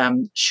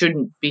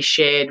shouldn't be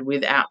shared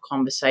without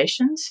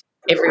conversations.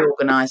 Every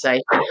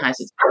organisation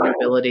has its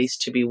capabilities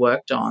to be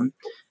worked on.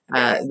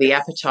 The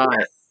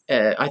appetite,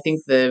 I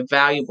think the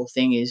valuable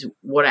thing is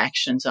what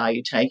actions are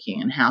you taking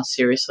and how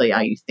seriously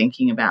are you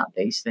thinking about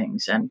these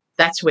things? And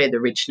that's where the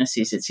richness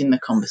is. It's in the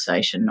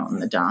conversation, not in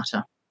the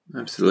data.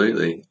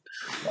 Absolutely.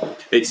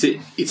 It's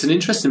an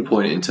interesting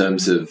point in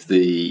terms of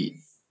the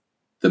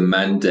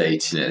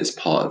mandate in it as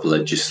part of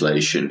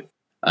legislation.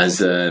 As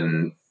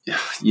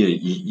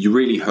you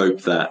really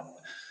hope that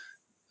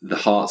the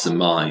hearts and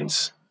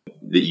minds,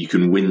 that you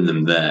can win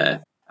them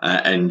there.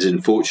 And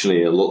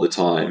unfortunately, a lot of the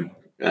time,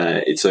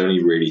 it's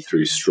only really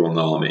through strong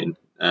arming,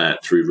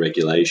 through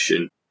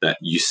regulation, that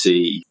you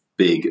see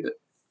big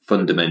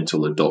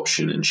fundamental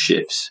adoption and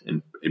shifts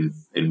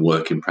in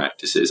working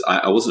practices.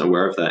 I wasn't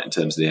aware of that in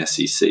terms of the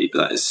SEC, but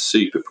that is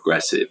super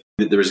progressive.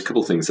 There is a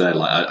couple of things there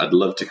I'd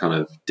love to kind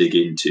of dig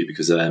into,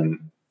 because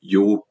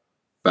your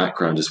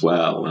background as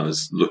well, when I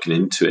was looking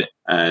into it,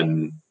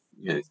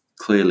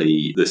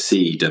 clearly the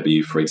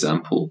CEW, for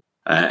example,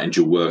 and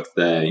your work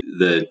there,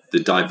 the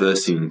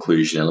diversity and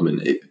inclusion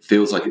element, it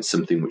feels like it's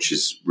something which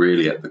is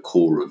really at the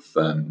core of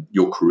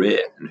your career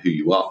and who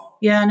you are.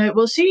 Yeah, no,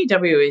 well,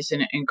 CEW is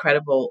an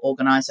incredible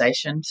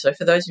organisation. So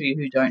for those of you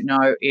who don't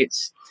know,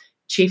 it's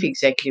Chief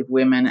Executive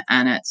Women,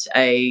 and it's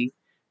a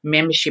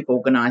membership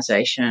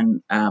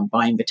organisation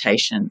by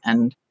invitation.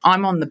 And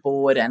I'm on the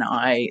board and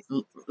I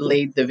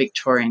lead the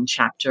Victorian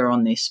chapter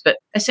on this. But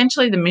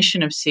essentially the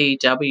mission of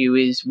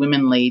CEW is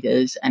women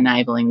leaders,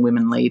 enabling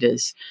women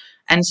leaders.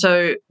 And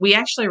so we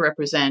actually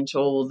represent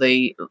all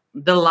the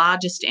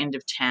largest end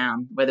of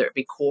town, whether it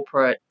be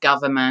corporate,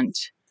 government,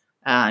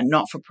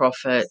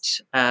 not-for-profit,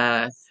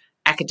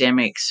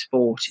 academics,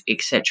 sport,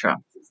 etc.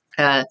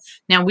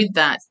 Now, with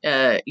that,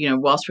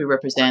 whilst we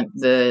represent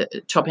the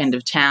top end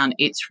of town,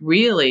 it's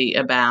really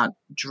about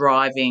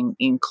driving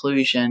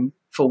inclusion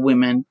for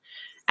women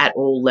at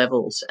all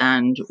levels.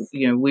 And,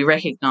 we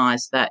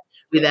recognise that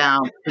with our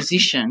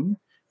position,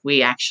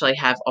 we actually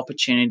have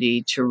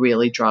opportunity to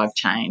really drive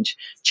change.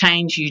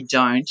 Change you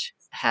don't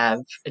have,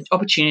 an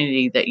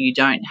opportunity that you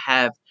don't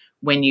have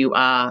when you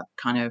are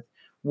kind of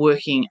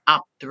working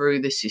up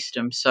through the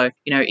system. So,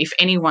 if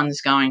anyone's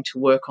going to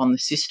work on the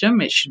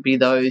system, it should be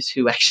those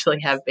who actually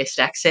have best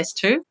access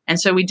to. And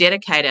so we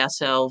dedicate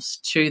ourselves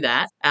to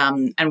that.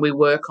 And we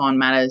work on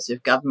matters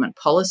of government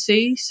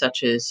policy,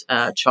 such as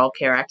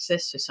childcare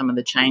access. So some of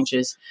the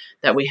changes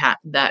that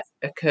that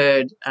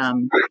occurred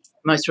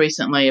most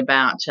recently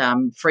about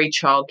free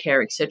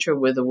childcare, etc.,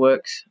 were the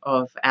work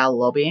of our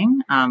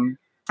lobbying.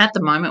 At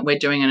the moment, we're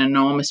doing an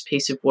enormous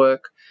piece of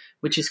work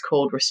which is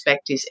called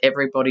Respect is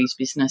Everybody's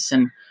Business.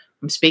 And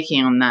I'm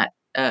speaking on that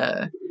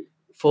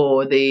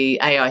for the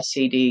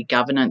AICD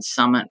Governance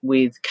Summit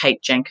with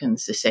Kate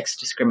Jenkins, the Sex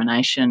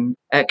Discrimination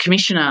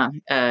Commissioner,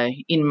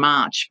 in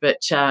March. But,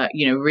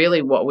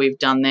 really what we've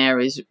done there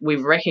is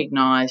we've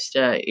recognised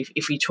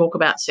if we talk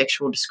about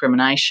sexual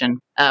discrimination,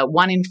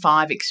 1 in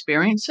 5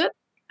 experience it,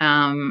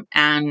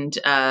 and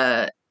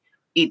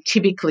it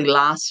typically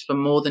lasts for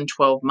more than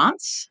 12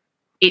 months.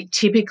 It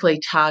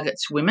typically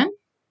targets women.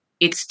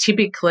 It's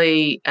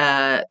typically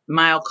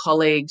male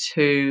colleagues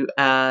who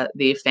are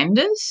the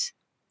offenders.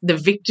 The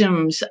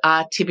victims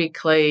are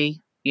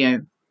typically,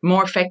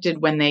 more affected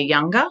when they're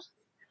younger,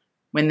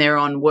 when they're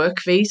on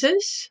work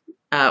visas,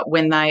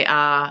 when they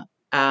are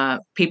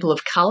people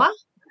of colour,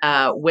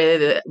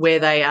 where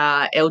they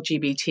are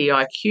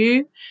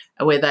LGBTIQ,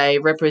 where they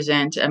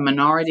represent a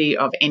minority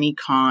of any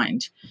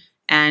kind.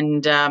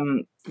 And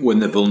when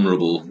they're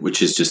vulnerable,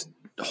 which is just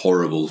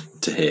horrible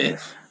to hear,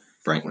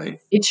 frankly.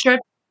 It's true.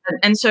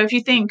 And so if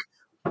you think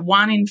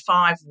 1 in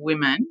 5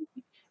 women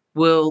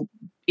will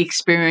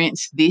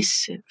experience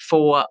this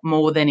for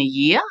more than a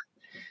year,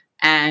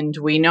 and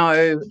we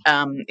know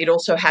it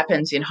also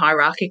happens in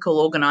hierarchical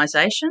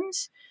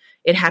organisations.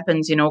 It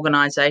happens in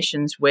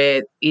organisations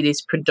where it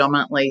is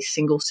predominantly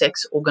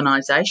single-sex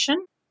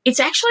organisation.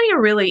 It's actually a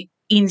really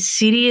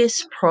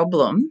insidious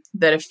problem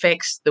that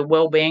affects the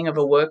well-being of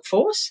a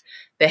workforce,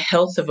 the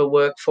health of a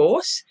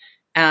workforce,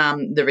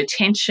 the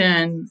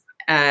retention,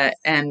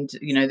 and,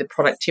 the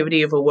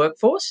productivity of a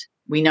workforce.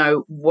 We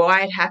know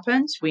why it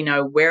happens. We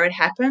know where it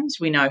happens.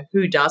 We know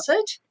who does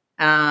it.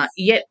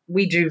 Yet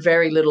we do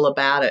very little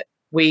about it.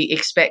 we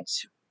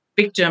expect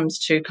victims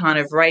to kind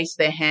of raise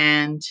their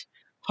hand,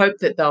 hope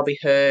that they'll be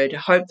heard,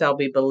 hope they'll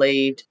be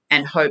believed,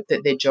 and hope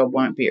that their job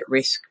won't be at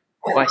risk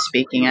by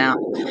speaking out.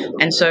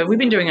 And so we've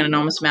been doing an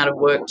enormous amount of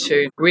work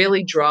to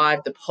really drive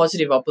the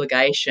positive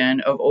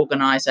obligation of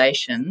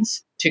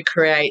organisations to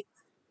create,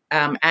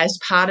 as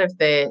part of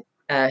their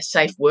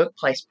safe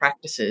workplace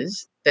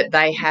practices, that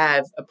they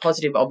have a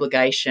positive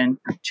obligation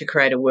to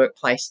create a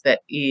workplace that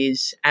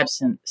is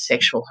absent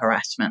sexual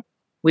harassment.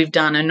 We've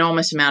done an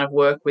enormous amount of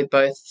work with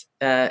both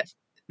the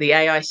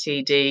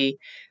AICD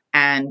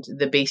and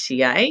the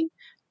BCA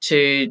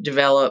to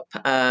develop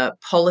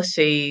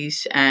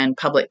policies and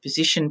public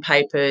position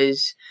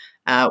papers,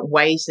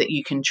 ways that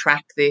you can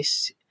track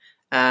this,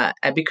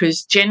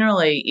 because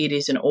generally it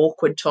is an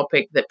awkward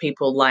topic that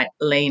people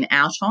lean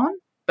out on.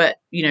 But,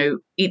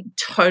 it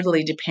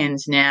totally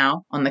depends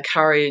now on the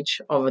courage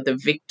of the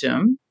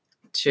victim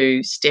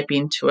to step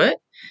into it,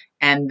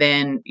 and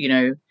then,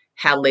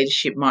 how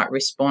leadership might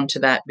respond to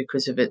that,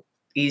 because of it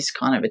is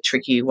kind of a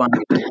tricky one.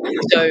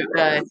 So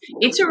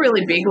it's a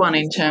really big one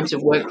in terms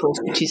of workforce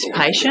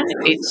participation.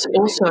 It's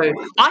also,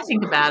 I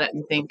think about it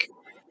and think,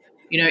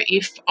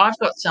 if I've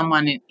got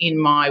someone in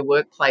my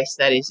workplace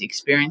that is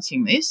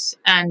experiencing this,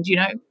 and,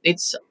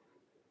 it's,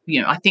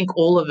 I think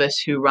all of us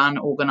who run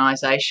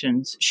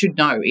organisations should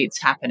know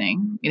it's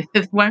happening.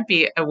 There won't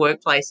be a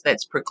workplace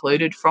that's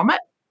precluded from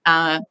it.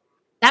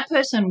 That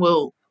person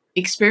will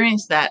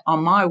experience that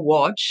on my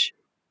watch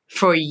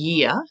for a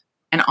year,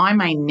 and I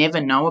may never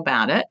know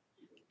about it,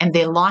 and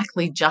they're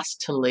likely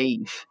just to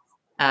leave.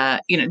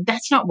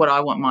 That's not what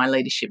I want my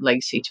leadership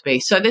legacy to be.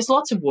 So there's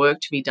lots of work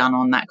to be done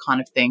on that kind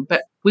of thing.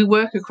 But we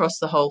work across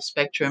the whole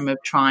spectrum of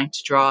trying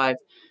to drive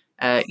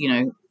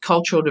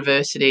cultural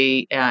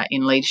diversity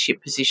in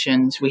leadership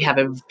positions. We have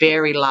a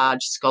very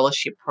large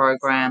scholarship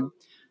program,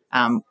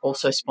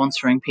 also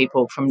sponsoring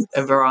people from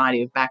a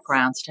variety of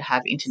backgrounds to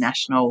have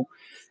international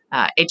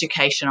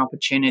education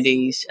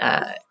opportunities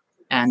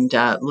and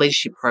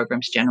leadership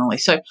programs generally.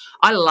 So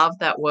I love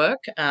that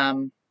work,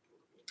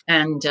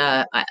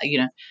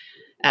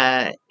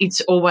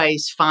 it's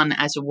always fun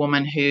as a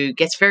woman who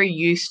gets very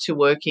used to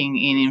working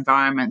in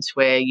environments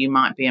where you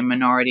might be a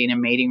minority in a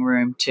meeting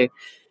room to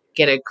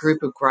get a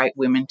group of great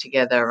women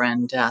together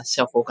and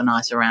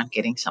self-organise around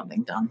getting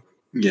something done.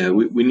 Yeah,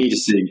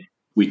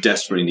 we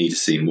desperately need to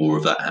see more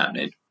of that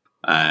happening.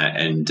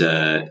 And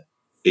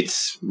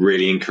it's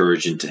really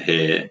encouraging to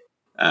hear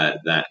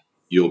that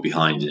you're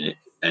behind it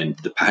and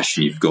the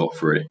passion you've got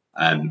for it.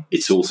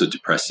 It's also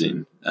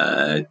depressing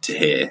to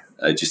hear,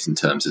 just in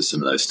terms of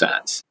some of those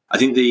stats. I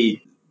think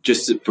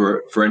just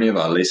for any of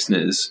our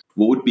listeners,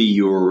 what would be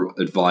your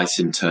advice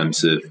in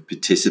terms of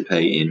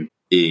participating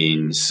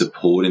in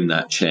supporting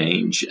that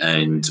change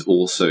and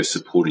also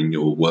supporting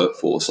your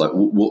workforce? Like,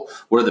 what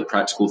are the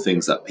practical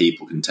things that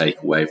people can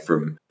take away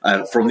from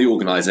the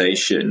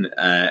organisation,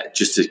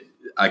 just to,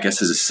 I guess,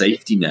 as a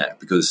safety net?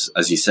 Because,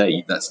 as you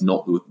say, that's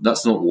not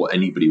what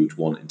anybody would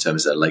want in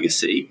terms of their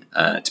legacy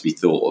to be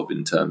thought of,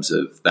 in terms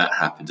of that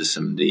happened to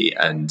somebody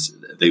and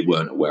they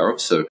weren't aware of.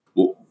 So,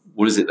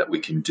 what is it that we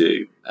can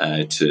do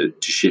to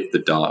shift the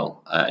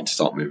dial and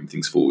start moving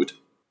things forward?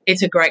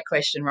 It's a great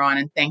question, Ryan,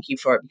 and thank you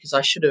for it, because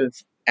I should have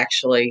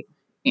actually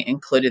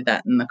included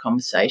that in the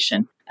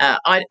conversation.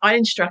 I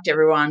instruct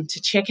everyone to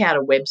check out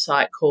a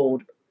website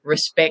called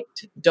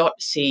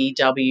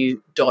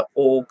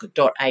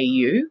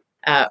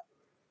respect.cew.org.au.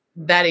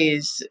 That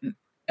is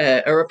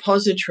a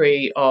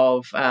repository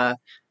of a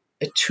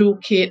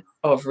toolkit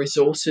of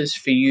resources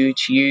for you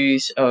to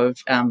use,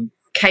 of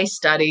case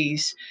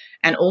studies,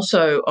 and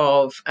also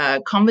of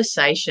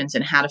conversations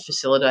and how to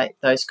facilitate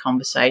those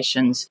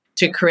conversations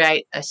to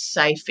create a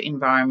safe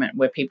environment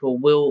where people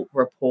will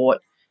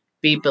report,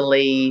 be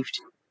believed,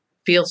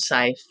 feel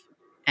safe,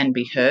 and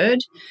be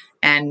heard.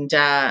 And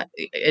an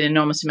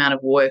enormous amount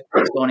of work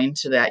has gone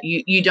into that.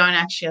 You don't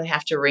actually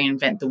have to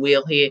reinvent the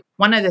wheel here.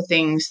 One of the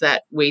things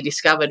that we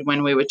discovered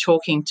when we were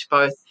talking to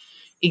both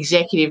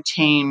executive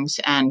teams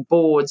and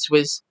boards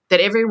was that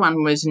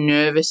everyone was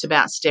nervous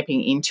about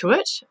stepping into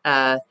it.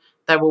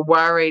 They were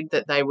worried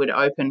that they would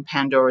open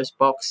Pandora's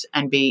box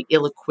and be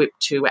ill-equipped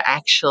to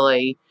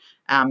actually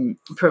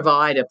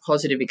provide a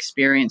positive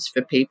experience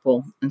for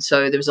people. And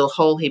so there was a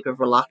whole heap of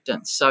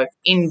reluctance. So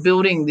in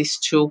building this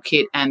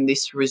toolkit and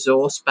this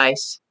resource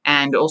base,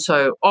 and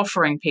also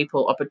offering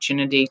people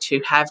opportunity to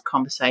have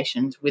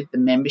conversations with the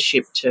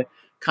membership to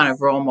kind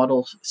of role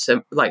model,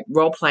 so like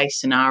role play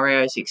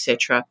scenarios,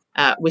 etc.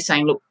 We're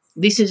saying, look,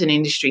 this is an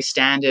industry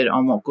standard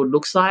on what good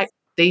looks like.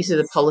 These are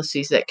the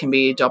policies that can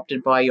be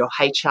adopted by your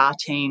HR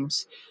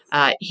teams.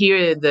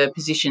 Here are the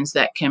positions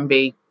that can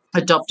be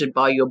adopted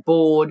by your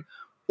board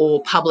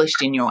or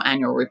published in your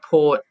annual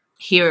report.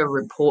 Here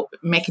are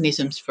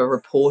mechanisms for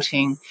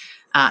reporting,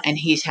 and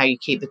here's how you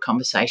keep the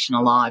conversation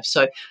alive.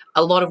 So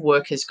a lot of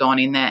work has gone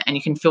in there, and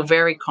you can feel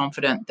very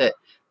confident that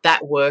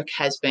that work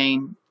has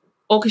been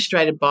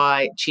orchestrated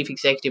by chief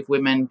executive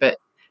women, but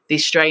the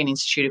Australian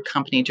Institute of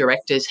Company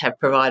Directors have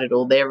provided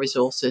all their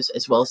resources,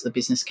 as well as the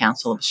Business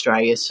Council of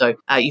Australia. So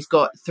you've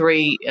got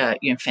three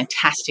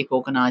fantastic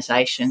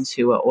organisations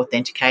who are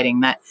authenticating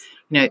that,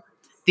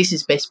 this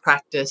is best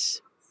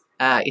practice.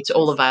 It's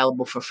all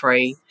available for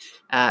free.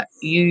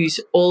 Use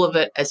all of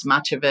it, as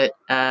much of it,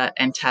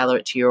 and tailor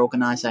it to your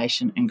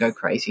organisation and go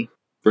crazy.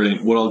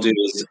 Brilliant. What I'll do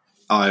is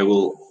I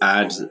will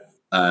add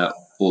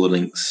all the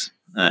links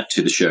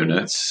to the show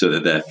notes so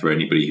that they're for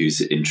anybody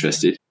who's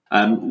interested.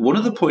 One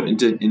other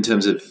point in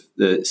terms of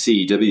the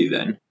CEW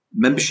then,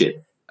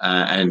 membership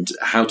and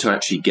how to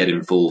actually get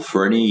involved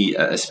for any,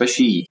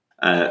 especially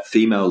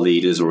female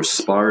leaders or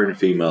aspiring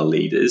female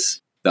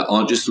leaders that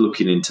aren't just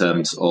looking in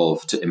terms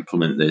of to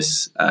implement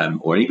this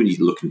or anybody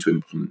looking to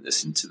implement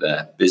this into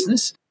their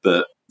business,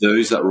 but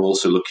those that are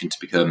also looking to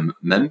become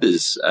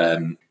members.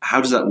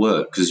 How does that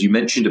work? Because you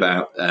mentioned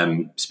about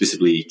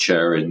specifically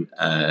chairing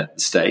the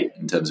state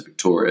in terms of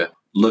Victoria.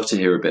 Love to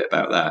hear a bit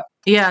about that.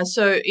 Yeah,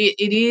 so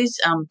it is.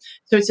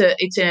 So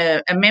it's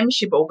a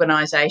membership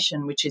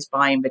organisation which is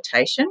by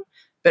invitation,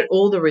 but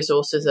all the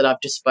resources that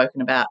I've just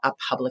spoken about are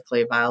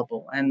publicly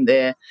available, and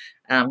they're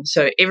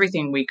so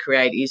everything we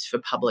create is for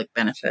public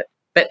benefit.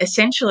 But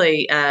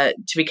essentially,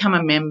 to become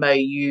a member,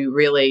 you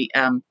really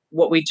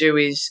what we do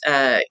is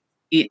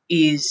it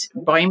is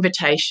by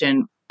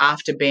invitation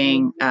after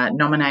being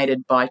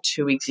nominated by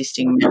two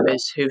existing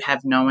members who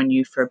have known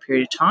you for a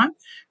period of time,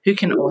 who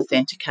can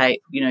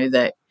authenticate,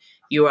 that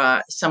you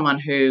are someone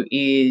who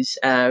is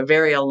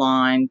very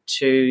aligned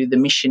to the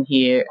mission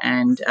here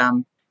and,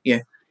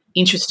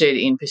 interested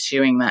in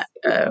pursuing that.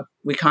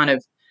 We kind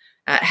of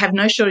have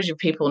no shortage of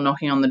people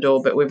knocking on the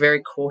door, but we're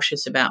very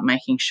cautious about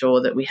making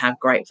sure that we have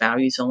great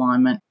values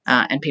alignment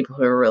and people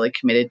who are really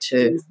committed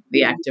to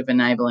the act of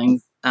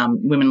enabling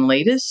women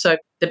leaders. So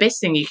the best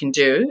thing you can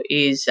do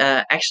is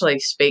actually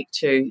speak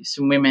to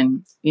some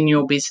women in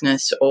your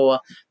business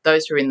or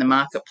those who are in the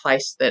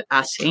marketplace that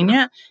are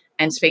senior,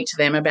 and speak to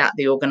them about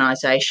the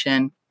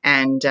organisation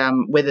and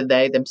whether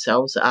they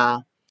themselves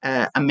are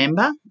a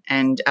member.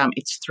 And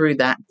it's through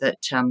that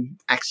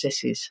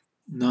access is.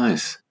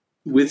 Nice.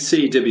 With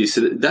CEW,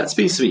 so that's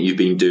been something you've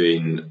been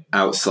doing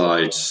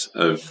outside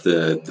of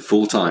the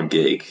full-time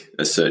gig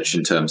as such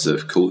in terms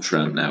of Culture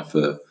Amp now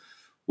for,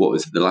 what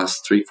was it, the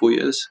last 3-4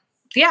 years?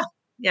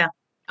 Yeah.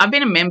 I've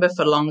been a member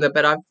for longer,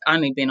 but I've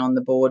only been on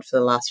the board for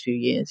the last few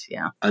years,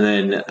 yeah. And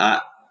then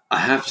I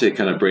have to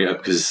kind of bring it up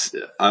because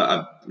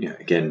I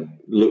again,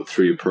 looked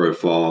through your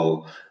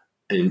profile,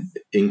 an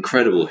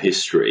incredible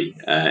history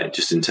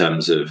just in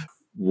terms of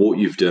what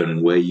you've done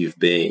and where you've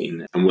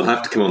been, and we'll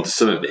have to come on to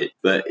some of it.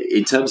 But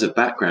in terms of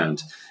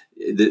background,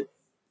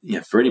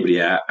 for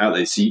anybody out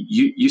there, so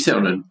you sit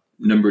on a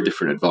number of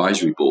different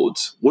advisory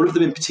boards. One of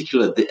them in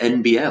particular, the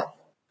NBL,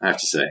 I have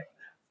to say,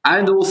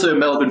 and also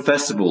Melbourne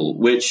Festival,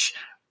 which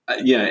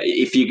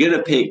if you're going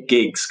to pick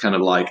gigs kind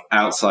of like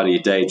outside of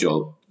your day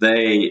job,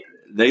 they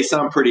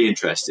sound pretty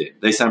interesting.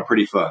 They sound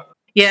pretty fun.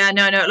 Yeah,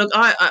 no. Look,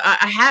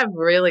 I have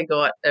really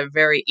got a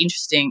very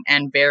interesting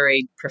and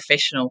varied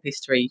professional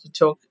history. You could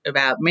talk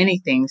about many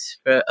things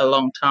for a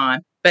long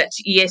time. But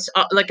yes,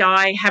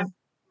 I have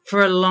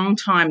for a long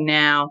time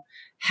now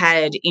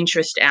had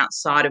interest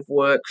outside of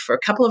work for a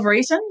couple of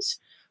reasons.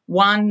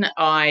 One,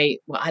 I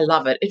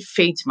love it. It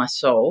feeds my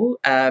soul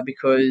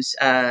because,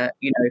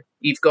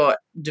 you've got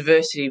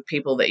diversity of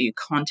people that you're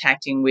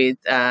contacting with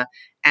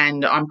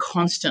and I'm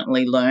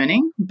constantly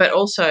learning, but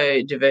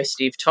also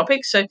diversity of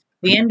topics. So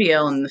the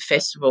NBL and the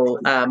festival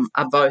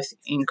are both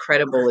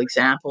incredible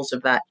examples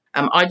of that.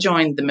 I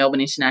joined the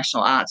Melbourne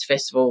International Arts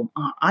Festival,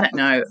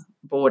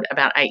 board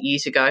about 8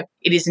 years ago.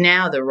 It is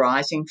now the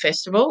Rising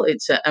Festival.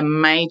 It's a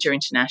major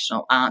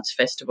international arts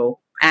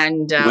festival.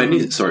 And when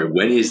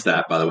is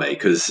that, by the way?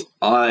 Because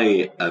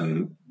I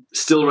am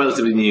still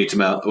relatively new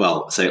to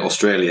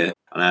Australia,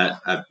 and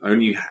I've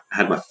only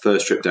had my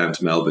first trip down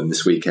to Melbourne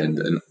this weekend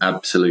and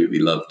absolutely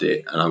loved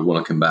it. And I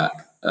want to come back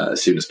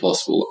as soon as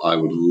possible. I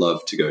would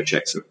love to go and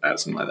check out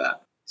something like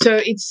that. So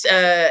it's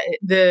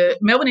the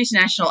Melbourne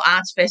International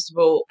Arts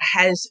Festival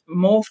has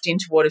morphed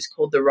into what is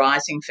called the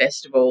Rising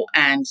Festival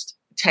and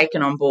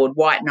taken on board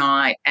White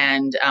Night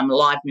and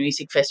Live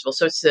Music Festival.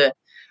 So it's the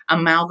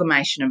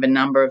amalgamation of a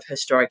number of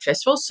historic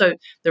festivals. So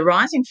the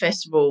Rising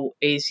Festival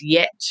is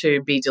yet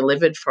to be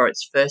delivered for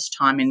its first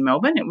time in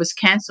Melbourne. It was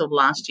cancelled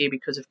last year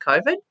because of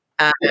COVID,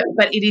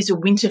 but it is a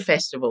winter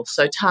festival,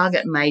 so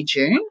target May,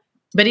 June.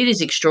 But it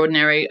is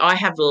extraordinary. I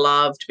have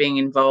loved being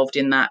involved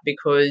in that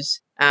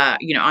because,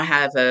 I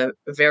have a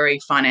very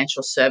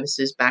financial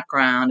services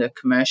background, a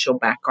commercial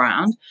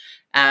background,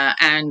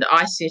 and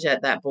I sit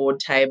at that board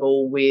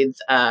table with,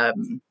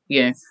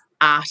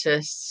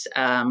 artists,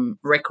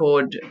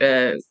 record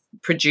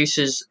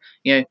producers,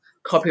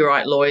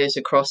 copyright lawyers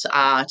across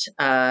art,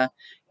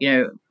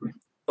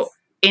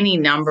 any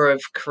number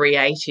of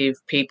creative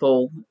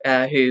people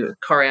who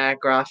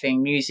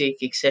choreographing music,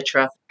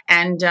 etc.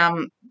 And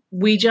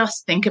we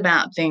just think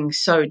about things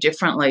so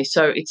differently.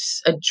 So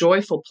it's a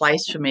joyful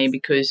place for me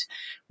because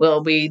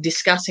we'll be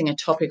discussing a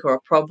topic or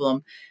a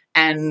problem,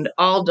 and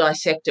I'll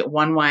dissect it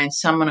one way and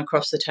someone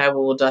across the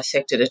table will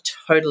dissect it a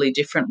totally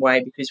different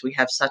way because we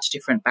have such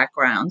different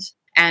backgrounds.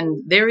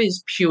 And there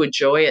is pure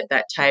joy at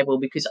that table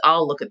because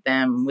I'll look at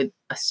them with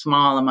a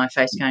smile on my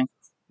face going,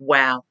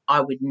 wow,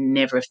 I would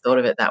never have thought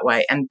of it that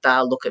way. And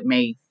they'll look at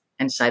me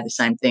and say the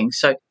same thing.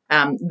 So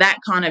that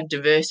kind of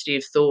diversity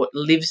of thought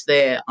lives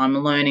there. I'm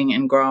learning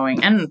and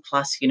growing. And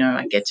plus,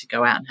 I get to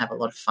go out and have a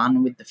lot of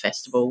fun with the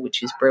festival,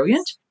 which is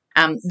brilliant.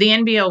 The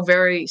NBL,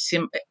 very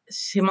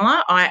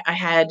similar. I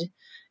had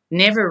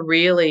never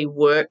really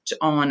worked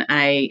on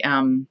a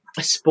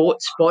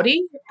sports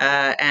body.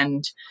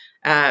 And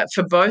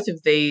for both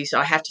of these,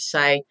 I have to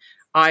say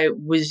I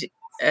was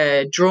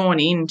drawn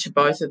into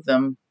both of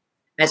them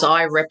as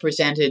I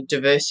represented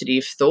diversity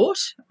of thought.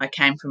 I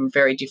came from a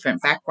very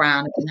different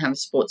background. I didn't have a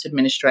sports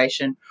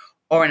administration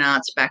or an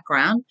arts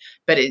background,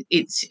 but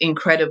it's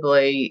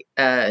incredibly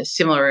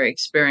similar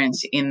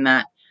experience in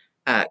that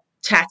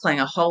tackling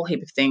a whole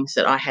heap of things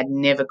that I had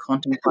never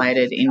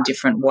contemplated in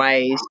different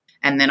ways,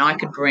 and then I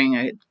can bring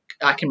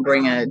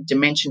a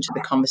dimension to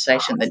the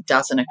conversation that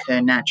doesn't occur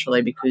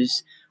naturally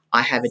because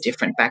I have a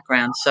different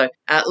background. So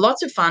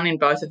lots of fun in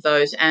both of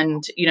those,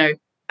 and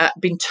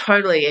been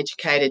totally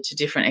educated to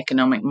different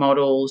economic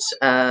models,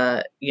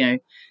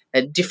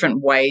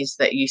 different ways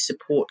that you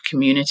support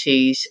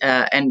communities,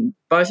 and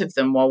both of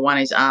them, while one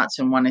is arts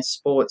and one is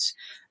sports,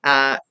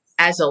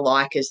 as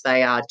alike as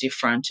they are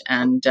different.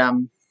 And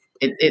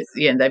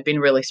they've been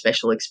really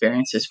special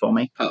experiences for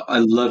me. I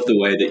love the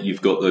way that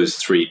you've got those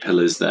three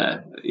pillars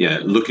there.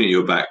 Looking at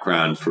your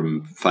background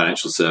from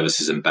financial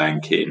services and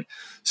banking,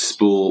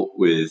 sport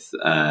with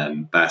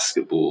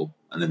basketball,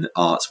 and then the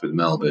arts with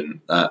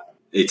Melbourne.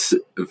 It's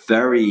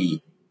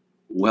very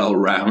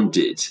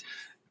well-rounded.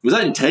 Was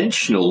that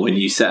intentional when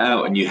you set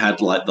out and you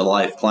had like the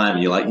life plan?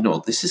 And you're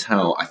like, this is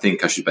how I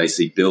think I should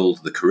basically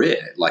build the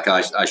career. Like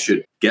I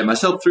should get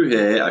myself through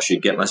here. I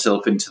should get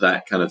myself into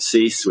that kind of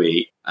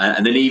C-suite.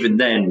 And then even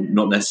then,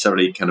 not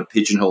necessarily kind of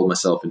pigeonhole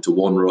myself into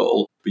one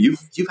role, but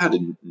you've had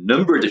a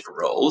number of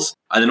different roles.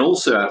 And then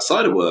also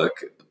outside of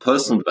work,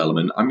 personal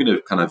development, I'm going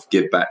to kind of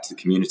give back to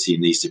the community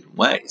in these different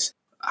ways.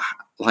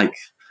 Like,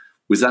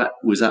 was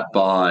that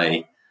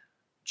by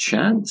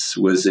chance?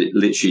 Was it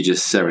literally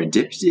just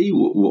serendipity,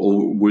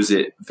 or was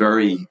it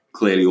very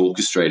clearly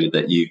orchestrated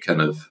that you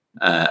kind of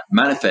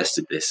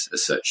manifested this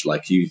as such?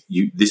 Like you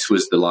this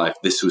was the life,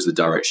 this was the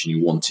direction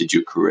you wanted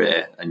your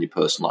career and your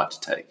personal life to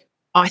take?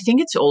 I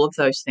think it's all of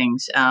those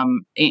things.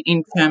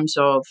 In terms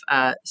of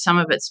some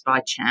of it's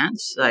by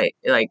chance. I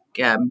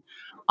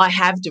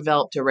have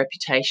developed a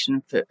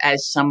reputation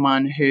as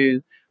someone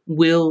who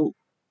will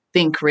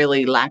think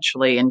really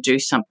laterally and do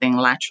something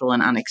lateral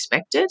and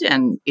unexpected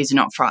and is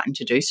not frightened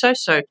to do so.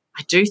 So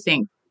I do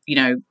think,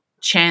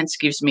 chance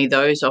gives me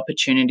those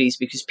opportunities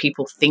because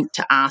people think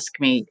to ask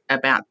me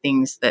about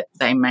things that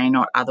they may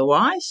not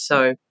otherwise.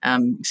 So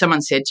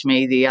someone said to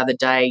me the other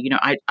day,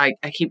 I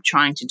keep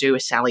trying to do a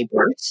Sally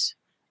Bruce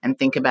and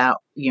think about,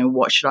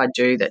 what should I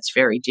do that's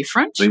very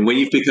different? I mean, when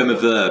you've become a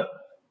verb,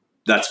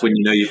 that's when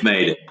you know you've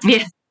made it.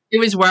 Yeah, it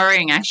was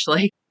worrying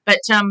actually. But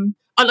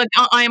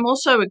I am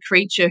also a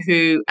creature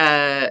who,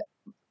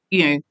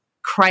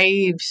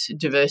 craves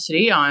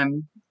diversity.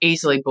 I'm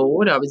easily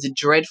bored. I was a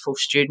dreadful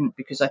student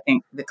because I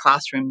think the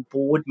classroom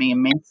bored me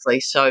immensely.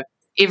 So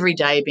every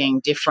day being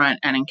different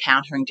and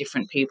encountering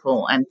different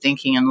people and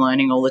thinking and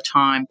learning all the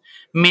time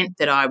meant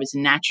that I was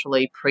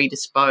naturally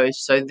predisposed.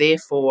 So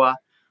therefore,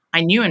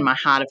 I knew in my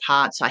heart of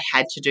hearts I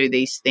had to do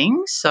these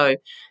things. So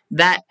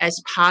that,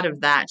 as part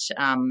of that,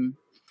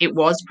 it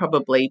was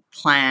probably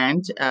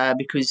planned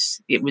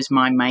because it was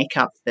my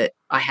makeup that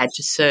I had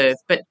to serve.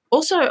 But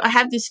also I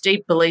have this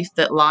deep belief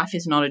that life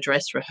is not a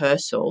dress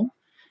rehearsal.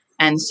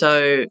 And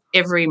so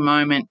every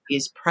moment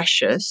is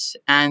precious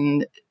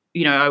and,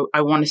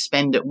 I want to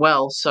spend it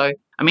well. So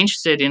I'm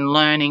interested in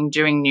learning,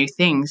 doing new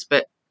things,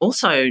 but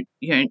also,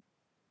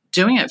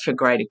 doing it for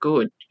greater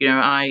good.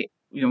 I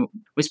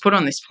was put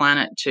on this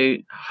planet to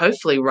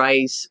hopefully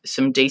raise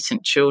some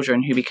decent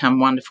children who become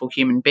wonderful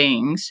human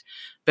beings,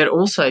 but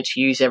also to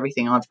use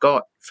everything I've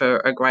got for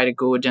a greater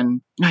good.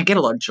 And I get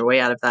a lot of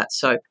joy out of that.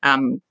 So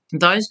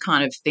those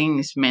kind of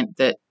things meant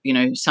that,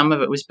 some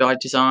of it was by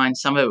design,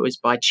 some of it was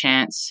by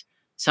chance,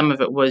 some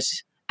of it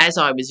was as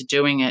I was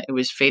doing it, it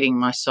was feeding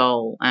my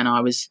soul and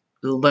I was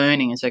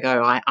learning as I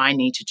go, I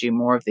need to do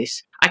more of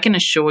this. I can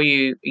assure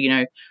you,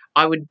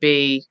 I would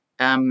be,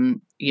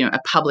 a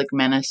public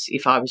menace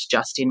if I was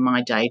just in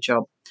my day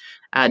job.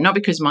 Not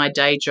because my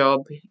day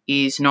job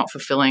is not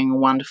fulfilling,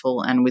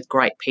 wonderful, and with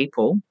great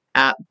people,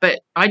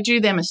 but I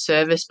do them a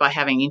service by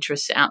having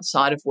interests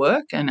outside of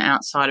work and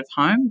outside of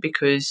home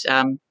because,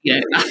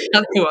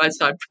 otherwise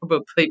I'd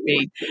probably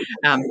be,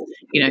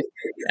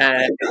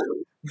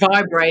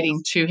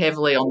 vibrating too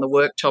heavily on the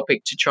work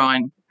topic to try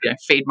and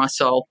feed my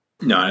soul.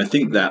 No, I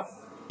think that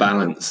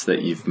balance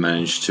that you've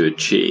managed to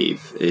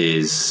achieve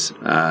is,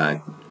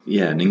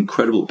 an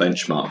incredible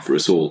benchmark for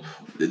us all.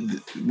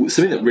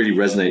 something that really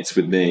resonates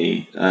with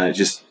me,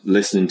 just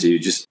listening to you,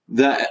 just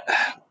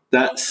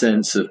that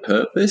sense of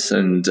purpose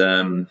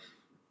and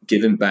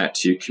giving back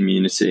to your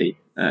community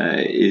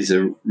is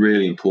a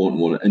really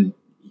important one, and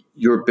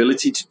your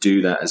ability to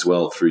do that as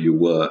well through your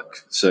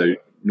work. So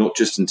not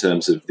just in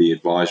terms of the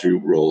advisory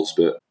roles,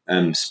 but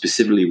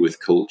specifically with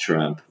Culture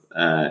Amp,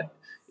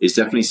 is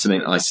definitely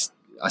something I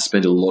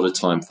spend a lot of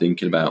time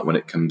thinking about when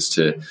it comes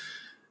to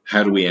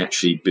how do we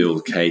actually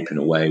build CAPE in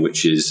a way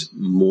which is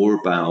more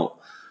about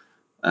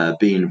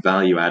being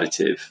value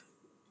additive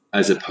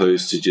as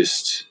opposed to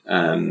just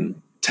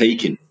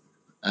taking.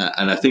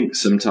 And I think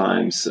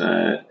sometimes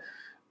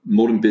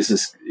modern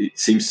business, it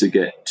seems to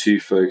get too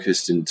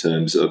focused in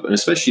terms of, and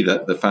especially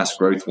the fast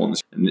growth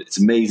ones. And it's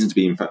amazing to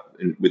be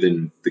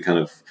within the kind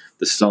of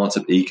the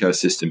startup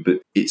ecosystem,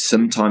 but it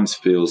sometimes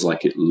feels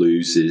like it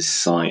loses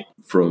sight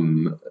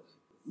from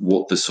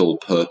what the sole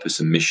purpose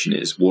and mission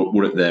is, what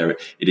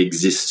it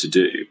exists to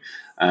do.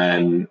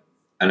 And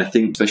I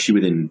think especially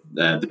within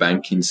the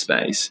banking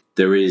space,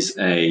 there is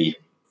a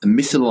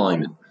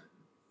misalignment,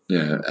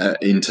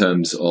 in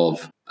terms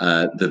of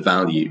the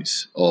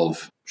values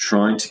of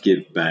trying to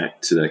give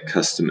back to their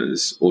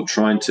customers, or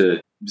trying to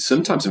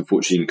sometimes,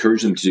 unfortunately,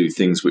 encourage them to do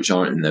things which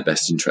aren't in their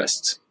best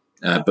interests,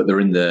 but they're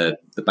in the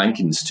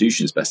banking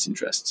institution's best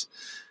interests.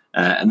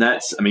 And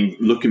that's, I mean,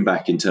 looking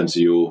back in terms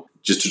of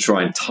just to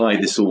try and tie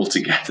this all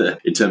together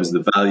in terms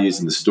of the values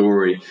and the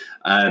story,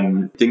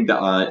 thing that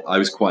I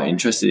was quite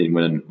interested in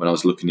when I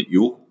was looking at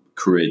your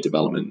career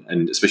development,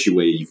 and especially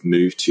where you've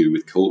moved to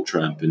with Culture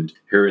Amp, and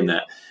hearing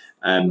that,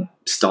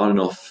 starting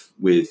off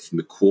with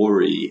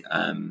Macquarie,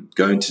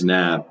 going to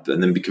NAB,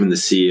 and then becoming the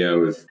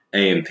CEO of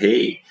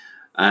AMP.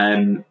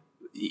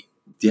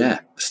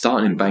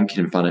 Starting in banking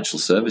and financial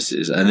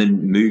services, and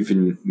then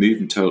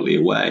moving totally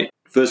away.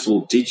 First of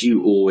all, did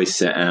you always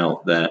set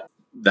out that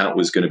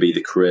was going to be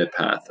the career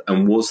path?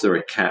 And was there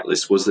a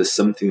catalyst? Was there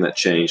something that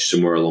changed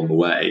somewhere along the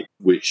way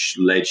which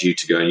led you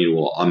to go, you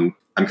know what, I'm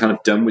kind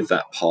of done with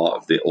that part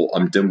of it, or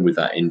I'm done with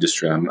that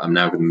industry. I'm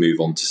now going to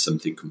move on to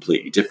something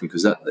completely different,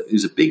 because that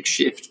is a big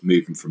shift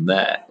moving from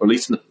there, or at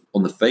least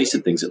on the face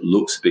of things, it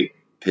looks a big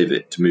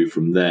pivot to move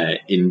from there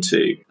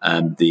into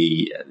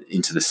the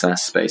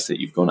SaaS space that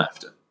you've gone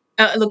after.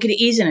 Look,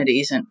 it is and it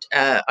isn't.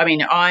 I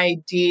mean, I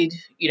did,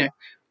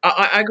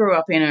 I grew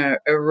up in a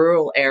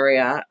rural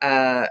area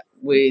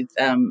with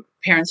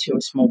parents who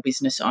were small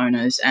business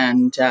owners,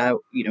 and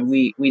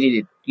we did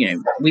it.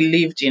 We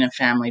lived in a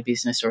family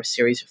business, or a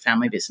series of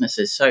family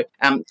businesses. So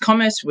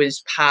commerce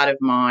was part of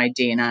my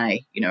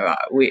DNA.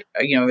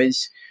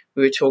 As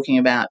we were talking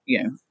about,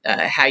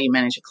 how you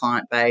manage a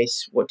client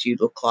base, what do you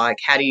look like,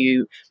 how do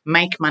you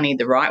make money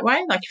the right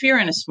way? Like if you're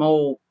in a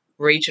small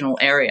regional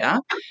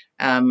area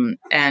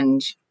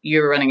and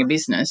you're running a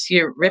business,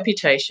 your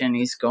reputation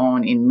is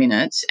gone in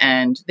minutes,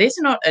 and there's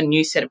not a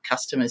new set of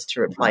customers to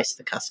replace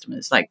the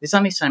customers. Like there's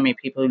only so many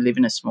people who live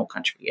in a small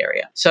country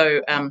area. So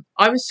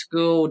I was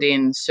schooled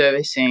in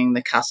servicing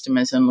the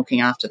customers and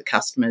looking after the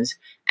customers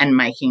and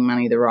making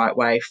money the right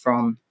way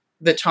from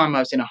the time I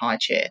was in a high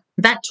chair.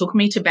 That took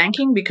me to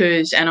banking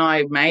and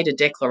I made a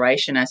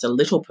declaration as a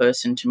little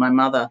person to my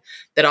mother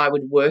that I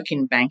would work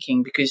in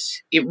banking,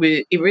 because it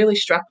really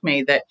struck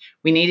me that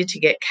we needed to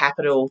get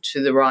capital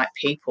to the right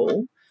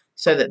people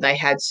so that they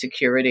had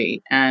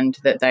security and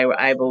that they were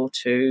able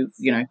to,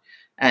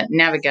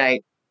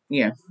 navigate,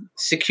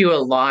 secure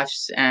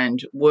lives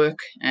and work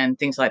and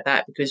things like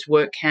that, because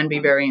work can be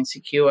very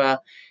insecure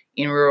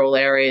in rural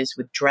areas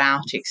with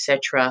drought,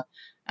 etc.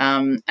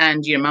 And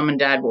mum and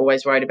dad were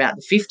always worried about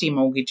the 50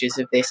 mortgages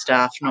of their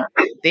staff, not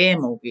their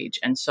mortgage.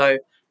 And so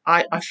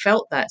I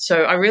felt that.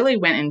 So I really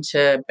went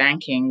into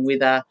banking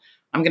with I'm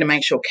going to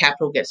make sure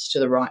capital gets to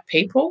the right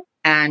people.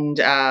 And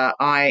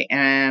I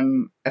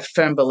am a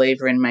firm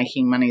believer in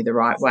making money the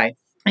right way.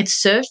 It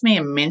served me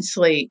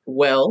immensely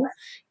well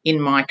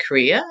in my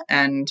career.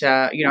 And,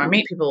 I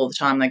meet people all the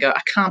time. They go,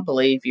 I can't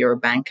believe you're a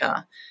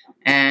banker.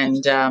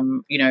 And,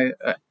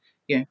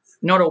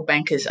 not all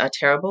bankers are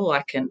terrible,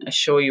 I can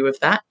assure you of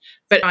that.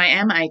 But I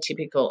am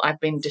atypical. I've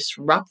been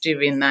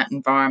disruptive in that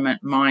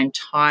environment my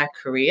entire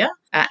career,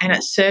 and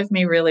it served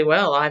me really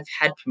well. I've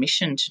had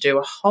permission to do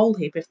a whole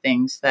heap of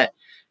things that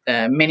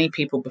many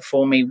people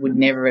before me would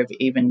never have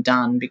even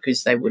done,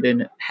 because they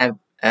wouldn't have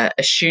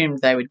assumed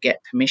they would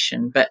get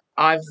permission. But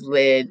I've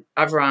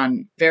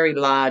run very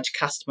large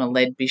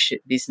customer-led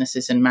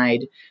businesses and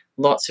made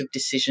lots of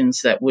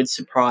decisions that would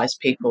surprise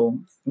people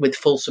with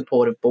full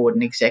support of board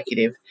and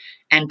executive,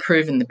 and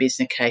proven the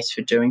business case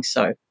for doing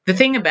so. The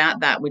thing about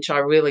that, which I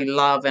really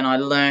love and I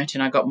learnt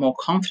and I got more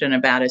confident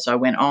about as I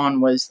went on,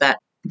 was that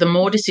the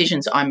more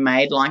decisions I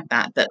made like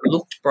that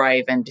looked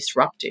brave and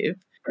disruptive,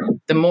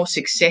 the more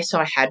success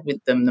I had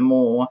with them, the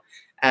more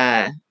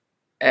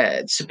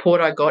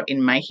support I got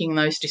in making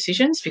those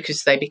decisions,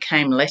 because they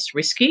became less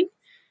risky.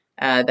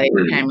 They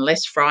became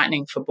less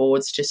frightening for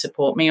boards to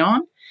support me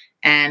on.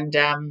 And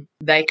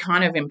they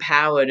kind of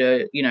empowered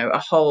a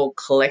whole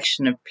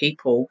collection of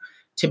people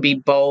to be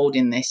bold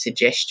in their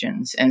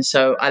suggestions. And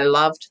so I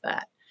loved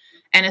that.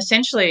 And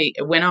essentially,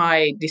 when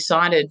I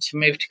decided to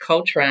move to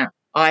Culture Amp,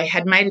 I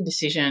had made a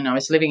decision. I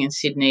was living in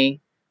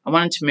Sydney. I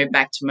wanted to move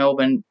back to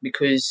Melbourne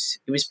because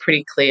it was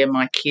pretty clear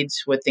my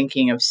kids were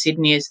thinking of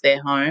Sydney as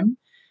their home,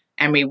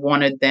 and we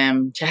wanted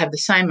them to have the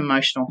same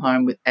emotional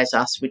home as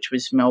us, which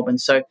was Melbourne.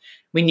 So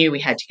we knew we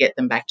had to get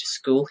them back to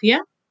school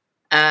here.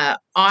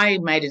 I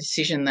made a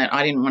decision that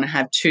I didn't want to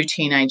have two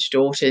teenage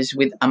daughters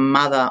with a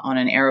mother on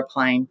an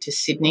aeroplane to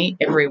Sydney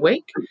every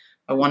week.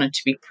 I wanted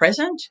to be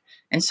present.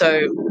 And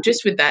so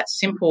just with that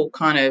simple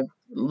kind of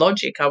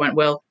logic, I went,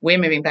 well, we're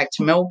moving back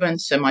to Melbourne,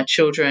 so my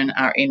children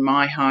are in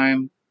my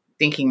home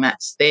thinking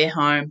that's their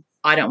home.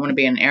 I don't want to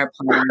be on an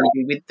airplane, I want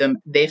to be with them.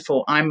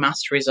 Therefore, I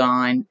must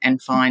resign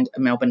and find a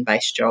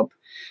Melbourne-based job.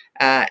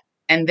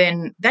 And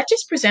then that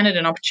just presented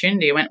an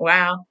opportunity. I went,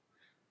 wow,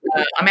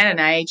 I'm at an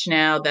age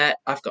now that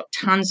I've got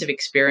tons of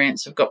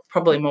experience. I've got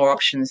probably more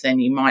options than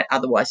you might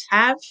otherwise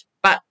have.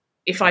 But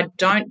if I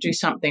don't do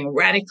something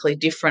radically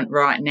different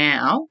right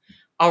now,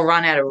 I'll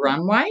run out of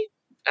runway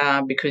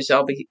because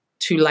I'll be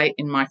too late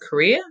in my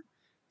career.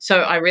 So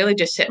I really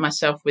just set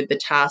myself with the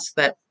task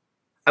that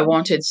I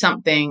wanted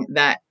something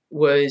that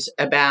was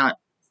about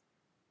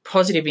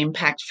positive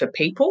impact for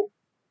people,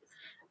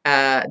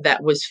 that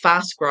was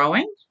fast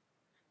growing,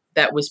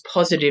 that was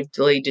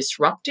positively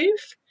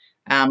disruptive,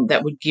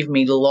 that would give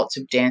me lots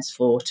of dance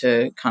floor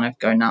to kind of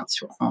go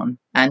nuts on.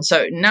 And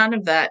so none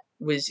of that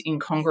was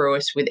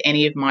incongruous with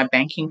any of my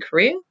banking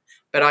career,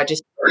 but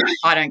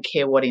I don't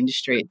care what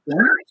industry it's in,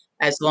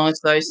 as long as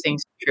those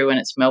things are true and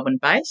it's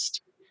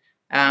Melbourne-based.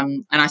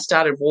 And I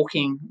started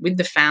walking with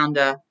the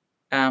founder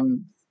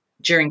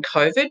during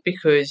COVID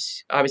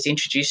because I was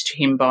introduced to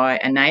him by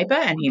a neighbour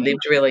and he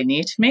lived really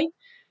near to me.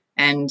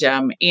 And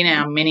in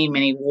our many,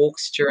 many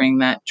walks during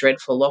that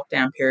dreadful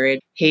lockdown period,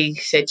 he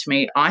said to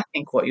me, I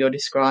think what you're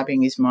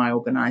describing is my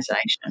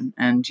organisation.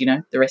 And,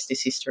 the rest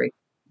is history.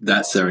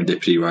 That's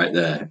serendipity right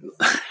there.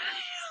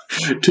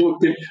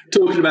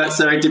 Talking about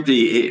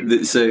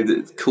serendipity, so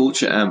the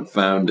Culture Amp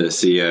founder,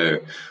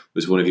 CEO,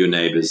 was one of your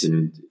neighbours,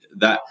 and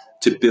that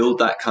to build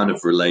that kind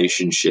of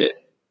relationship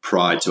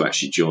prior to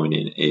actually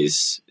joining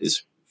is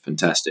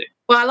fantastic.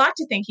 Well, I like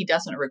to think he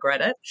doesn't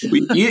regret it.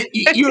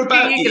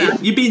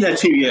 You've been there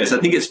 2 years. I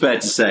think it's fair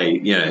to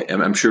say,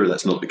 I'm sure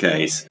that's not the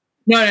case.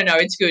 No,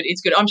 it's good.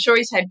 It's good. I'm sure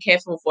he's had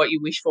careful for what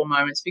you wish for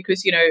moments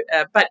because,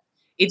 but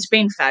it's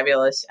been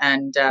fabulous.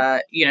 And,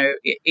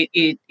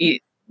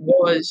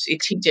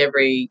 it ticked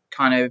every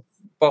kind of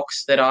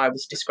box that I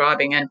was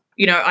describing. And,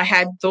 I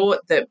had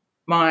thought that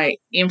my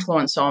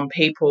influence on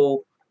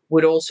people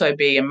would also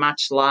be a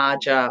much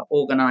larger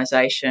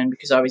organisation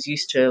because I was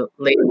used to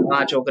leading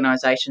large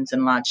organisations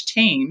and large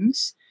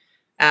teams.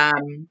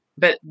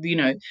 But,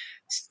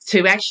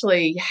 to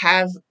actually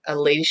have a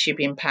leadership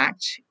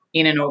impact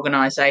in an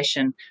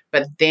organisation,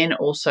 but then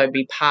also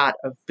be part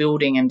of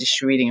building and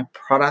distributing a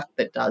product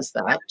that does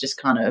that just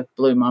kind of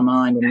blew my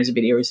mind and was a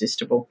bit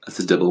irresistible. That's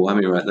a double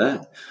whammy right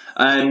there.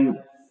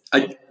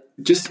 I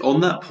just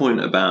on that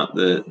point about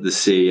the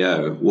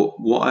CEO,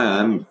 what I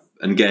am,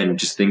 and again,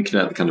 just thinking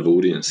about the kind of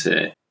audience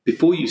here,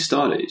 before you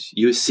started,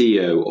 you were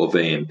CEO of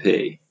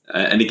AMP.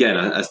 And again,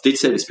 I did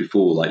say this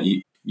before, like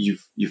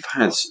you've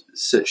had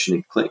such an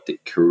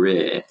eclectic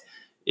career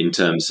in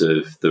terms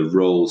of the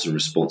roles and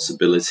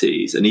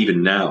responsibilities. And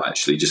even now,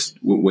 actually, just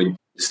when you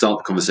start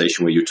the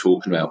conversation where you're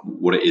talking about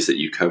what it is that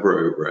you cover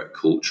over at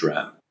Culture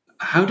Amp,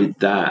 how did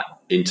that,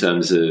 in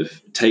terms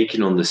of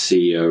taking on the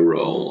CEO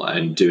role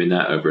and doing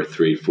that over a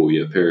 3-4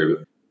 year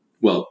period,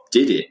 well,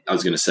 did it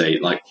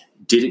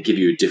give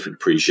you a different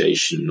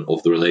appreciation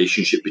of the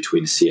relationship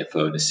between a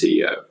CFO and a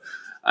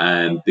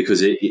CEO?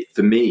 Because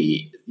for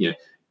me,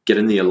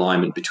 getting the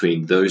alignment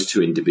between those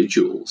two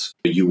individuals,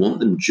 you want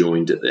them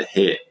joined at the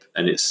hip,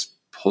 and it's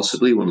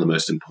possibly one of the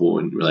most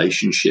important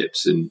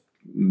relationships. And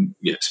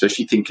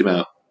especially thinking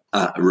about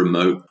a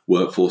remote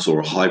workforce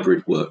or a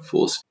hybrid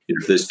workforce,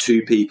 if there's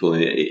two people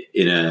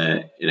in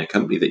a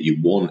company that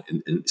you want,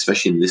 and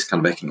especially in this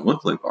kind of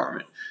economical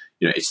environment,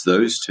 it's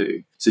those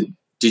two. So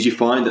did you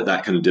find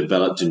that kind of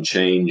developed and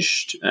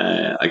changed,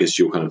 I guess,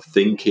 your kind of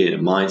thinking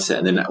and mindset,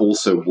 and then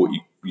also what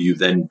you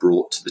then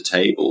brought to the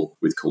table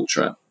with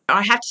Culture?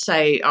 I have to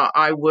say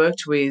I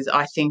worked with,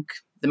 I think,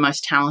 the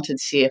most talented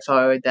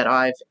CFO that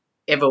I've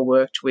ever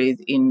worked with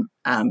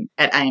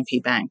at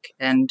AMP Bank.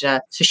 And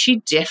so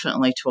she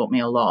definitely taught me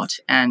a lot.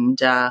 And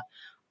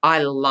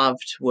I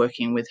loved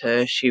working with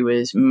her. She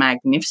was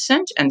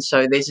magnificent. And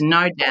so there's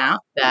no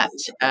doubt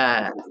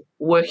that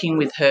working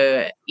with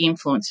her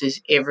influences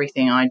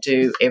everything I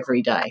do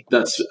every day.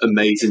 That's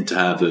amazing to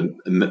have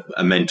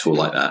a mentor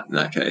like that in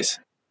that case.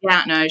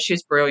 Yeah, no, she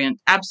was brilliant.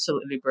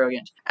 Absolutely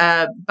brilliant.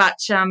 But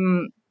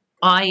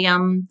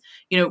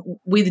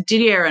with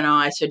Didier and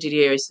I, so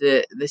Didier is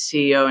the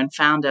CEO and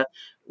founder,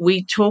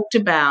 we talked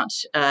about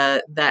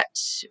that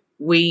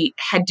we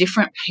had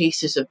different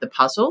pieces of the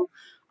puzzle.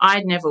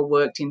 I'd never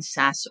worked in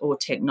SaaS or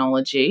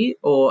technology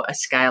or a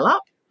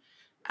scale-up,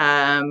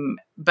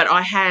 but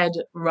I had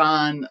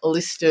run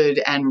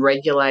listed and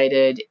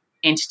regulated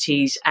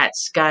entities at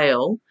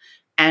scale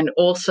and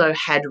also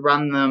had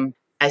run them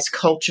as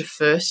culture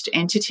first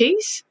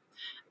entities,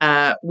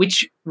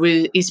 which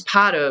is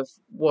part of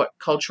what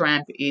Culture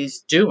Amp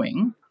is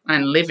doing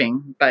and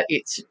living, but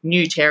it's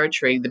new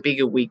territory the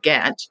bigger we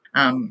get.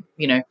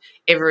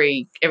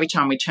 Every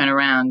time we turn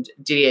around,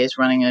 Didier is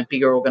running a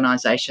bigger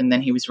organisation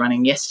than he was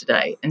running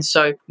yesterday. And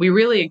so we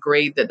really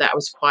agreed that that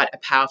was quite a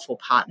powerful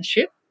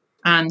partnership.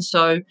 And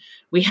so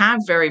we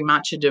have very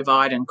much a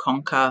divide and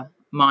conquer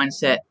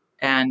mindset,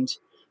 and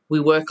we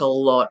work a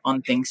lot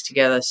on things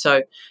together.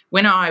 So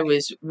when I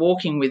was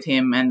walking with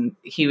him and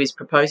he was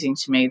proposing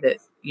to me that,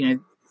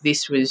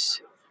 this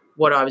was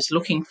what I was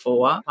looking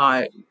for,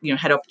 I,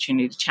 had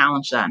opportunity to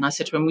challenge that. And I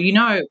said to him,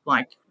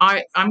 well,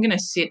 I'm going to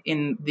sit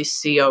in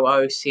this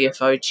COO,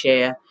 CFO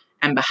chair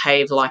and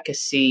behave like a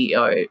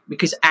CEO,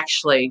 because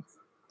actually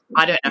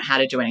I don't know how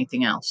to do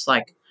anything else.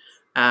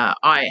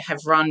 I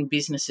have run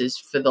businesses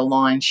for the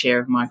lion's share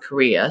of my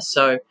career.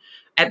 So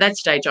at that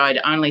stage, I'd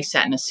only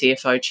sat in a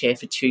CFO chair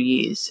for 2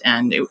 years,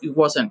 and it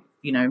wasn't,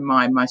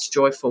 my most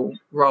joyful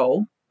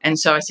role. And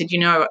so I said,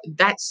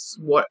 that's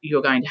what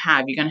you're going to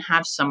have. You're going to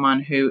have someone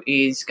who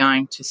is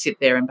going to sit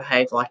there and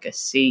behave like a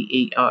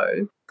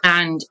CEO.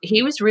 And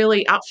he was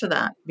really up for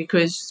that,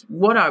 because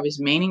what I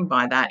was meaning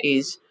by that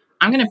is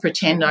I'm going to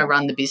pretend I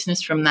run the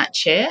business from that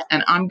chair,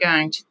 and I'm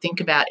going to think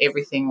about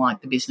everything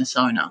like the business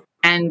owner.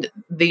 And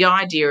the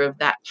idea of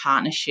that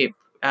partnership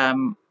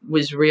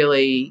was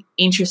really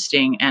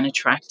interesting and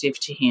attractive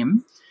to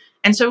him.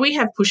 And so we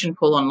have push and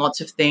pull on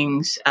lots of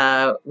things.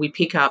 We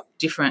pick up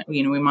different,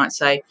 we might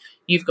say,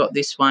 you've got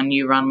this one,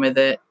 you run with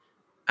it.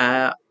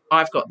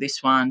 I've got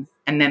this one.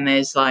 And then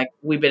there's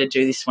we better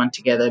do this one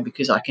together,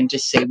 because I can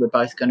just see we're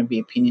both going to be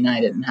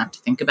opinionated and have to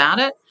think about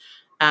it.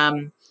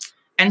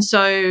 And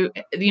so,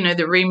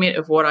 the remit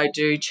of what I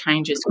do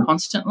changes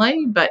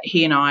constantly, but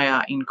he and I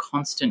are in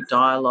constant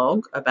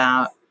dialogue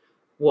about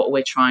what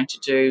we're trying to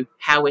do,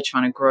 how we're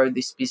trying to grow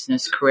this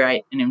business,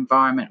 create an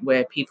environment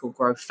where people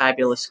grow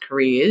fabulous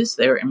careers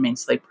they're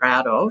immensely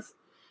proud of,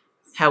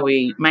 how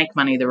we make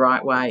money the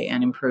right way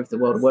and improve the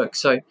world of work.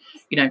 So,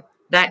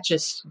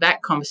 that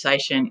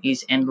conversation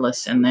is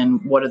endless. And then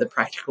what are the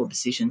practical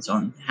decisions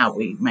on how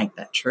we make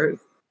that true?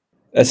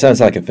 That sounds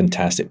like a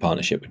fantastic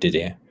partnership with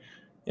Didier.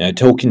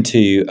 Talking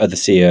to other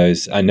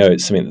CEOs, I know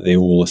it's something that they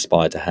all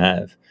aspire to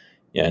have.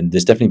 And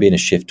there's definitely been a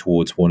shift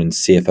towards wanting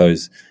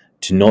CFOs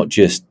to not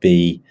just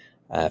be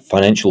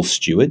financial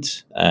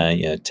stewards,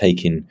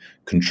 taking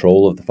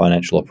control of the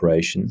financial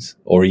operations,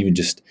 or even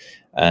just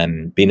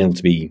being able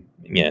to be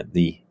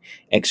the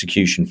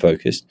execution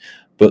focused,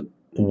 but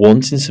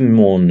wanting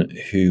someone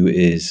who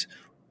is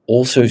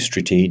also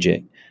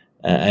strategic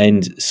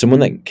and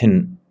someone that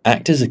can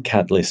act as a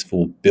catalyst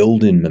for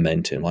building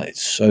momentum.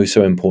 It's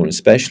so important,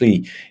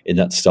 especially in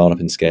that startup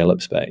and scale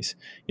up space.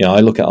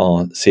 I look at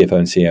our CFO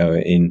and CEO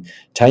in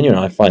Tanya, and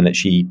I find that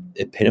she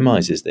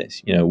epitomizes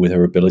this, with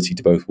her ability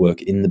to both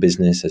work in the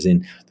business, as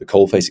in the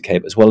coalface at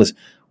Cape, as well as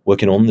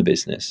working on the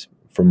business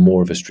from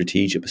more of a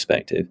strategic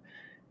perspective.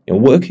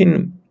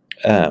 Working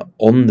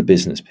on the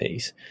business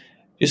piece,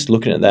 just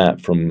looking at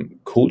that from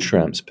Culture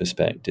Amp's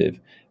perspective,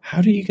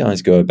 how do you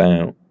guys go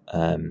about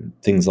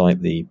things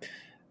like the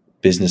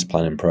business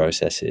planning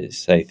processes,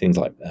 say things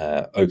like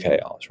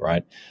OKRs,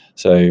 right?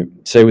 So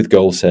say with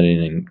goal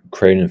setting and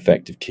creating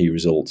effective key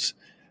results,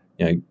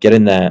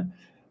 getting that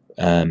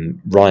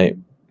right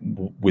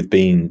with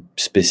being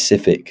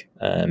specific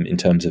in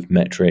terms of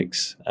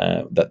metrics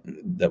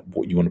that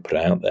what you want to put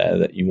out there,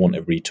 that you want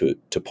everybody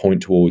to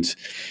point towards,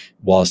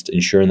 whilst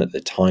ensuring that they're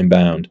time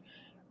bound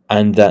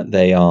and that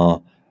they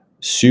are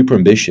super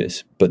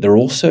ambitious, but they're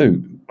also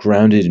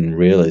grounded in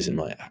realism.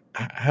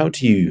 How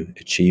do you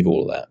achieve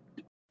all of that?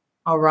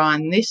 Oh,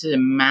 Ryan, this is a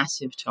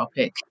massive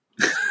topic.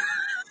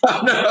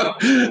 Oh, no.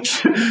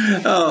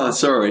 Oh,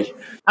 sorry.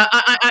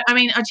 I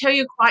mean, I tell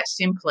you quite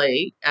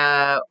simply,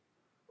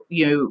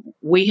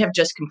 we have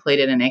just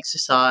completed an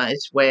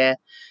exercise where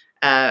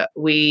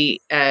we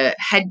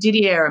had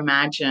Didier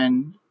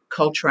imagine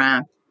Culture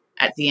Amp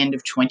at the end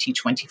of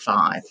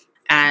 2025.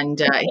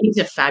 And he's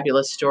a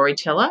fabulous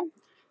storyteller.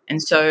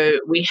 And so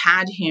we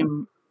had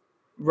him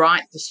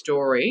write the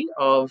story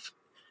of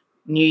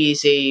New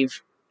Year's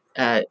Eve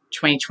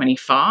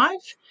 2025,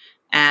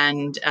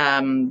 and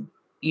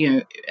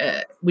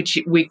which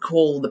we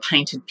call the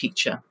painted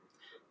picture.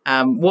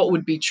 What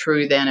would be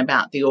true then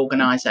about the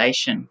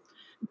organisation?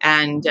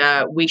 And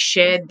we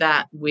shared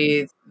that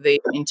with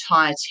the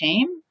entire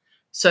team,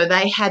 so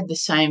they had the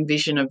same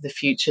vision of the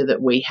future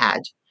that we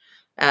had.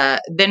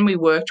 Then we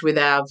worked with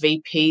our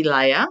VP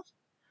layer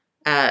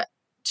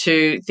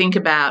to think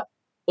about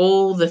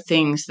all the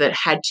things that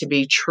had to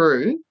be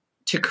true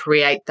to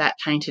create that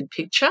painted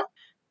picture.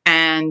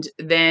 And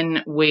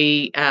then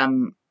we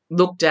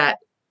looked at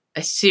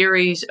a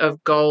series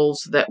of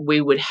goals that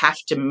we would have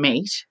to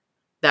meet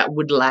that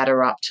would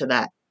ladder up to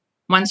that.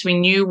 Once we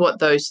knew what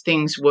those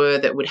things were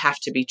that would have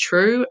to be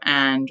true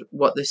and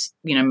what the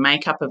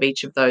makeup of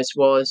each of those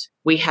was,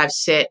 we have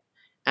set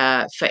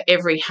for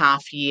every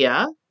half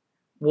year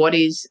what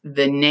is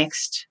the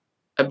next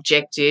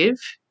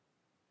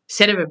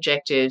set of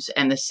objectives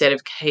and the set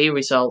of key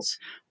results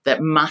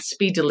that must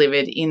be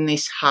delivered in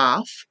this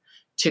half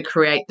to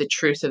create the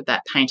truth of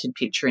that painted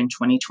picture in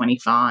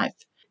 2025.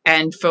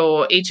 And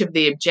for each of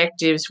the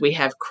objectives, we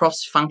have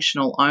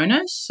cross-functional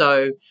owners.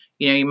 So,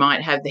 you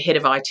might have the head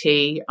of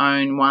IT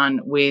own one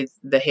with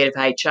the head of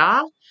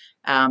HR,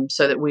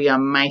 so that we are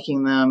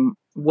making them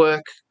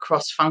work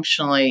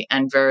cross-functionally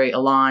and very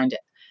aligned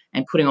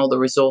and putting all the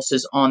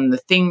resources on the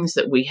things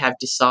that we have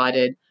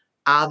decided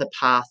are the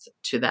path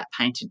to that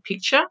painted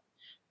picture.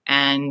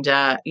 And,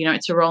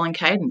 it's a rolling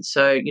cadence.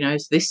 So,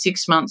 this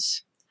 6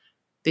 months,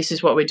 this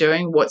is what we're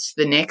doing. What's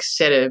the next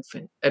set of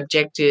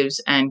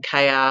objectives and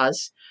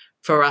KRs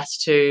for us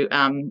to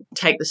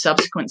take the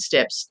subsequent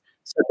steps?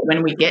 So that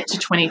when we get to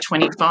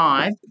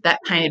 2025, that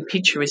painted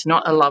picture is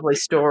not a lovely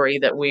story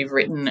that we've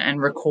written and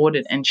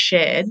recorded and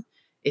shared.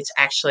 It's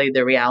actually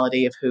the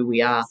reality of who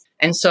we are.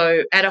 And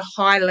so at a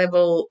high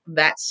level,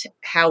 that's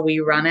how we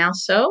run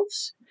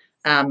ourselves.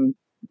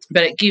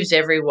 But it gives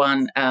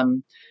everyone a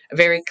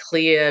very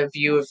clear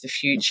view of the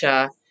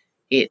future.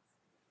 It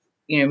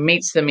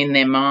meets them in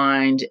their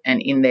mind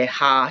and in their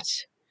heart,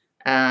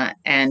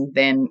 and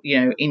then,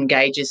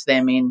 engages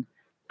them in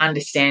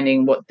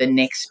understanding what the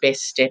next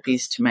best step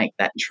is to make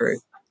that true.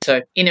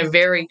 So in a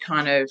very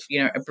kind of,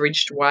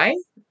 abridged way,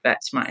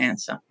 that's my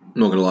answer. I'm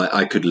not going to lie,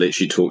 I could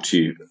literally talk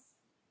to you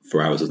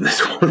for hours on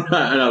this one,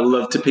 and I'd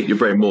love to pick your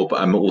brain more,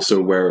 but I'm also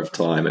aware of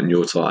time and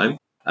your time.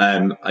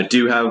 I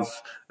do have,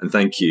 and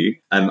thank you,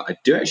 I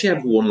do actually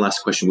have one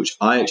last question, which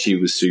I actually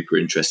was super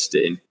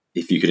interested in,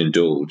 if you could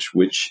indulge,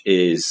 which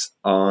is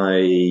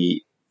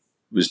I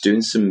was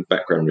doing some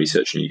background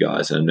research on you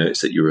guys, and I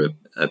noticed that you're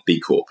a B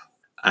Corp.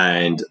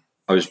 And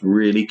I was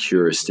really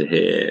curious to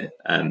hear,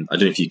 I don't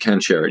know if you can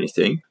share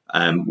anything,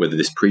 whether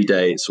this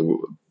predates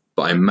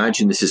but I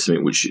imagine this is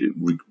something which,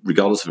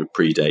 regardless of it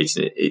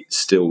predating, it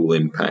still will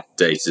impact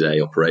day-to-day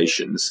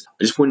operations.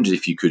 I just wondered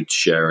if you could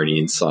share any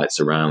insights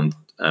around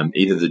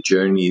either the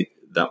journey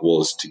that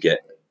was to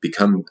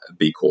become a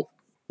B Corp,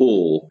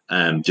 or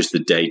just the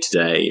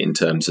day-to-day in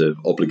terms of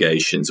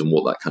obligations and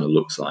what that kind of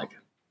looks like.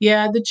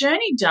 Yeah, the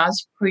journey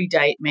does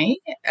predate me,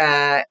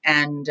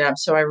 and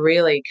so I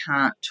really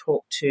can't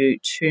talk to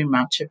too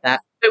much of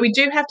that. But we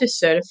do have to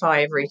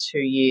certify every 2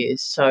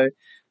 years, so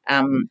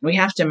we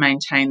have to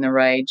maintain the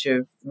range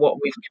of what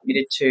we've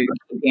committed to,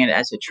 keeping it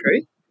as a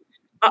truth.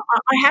 I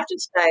have to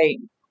say,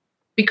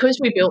 because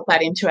we built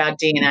that into our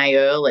DNA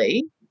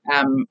early,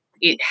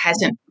 it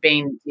hasn't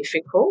been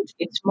difficult.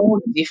 It's more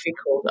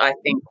difficult, I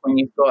think, when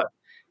you've got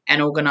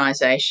an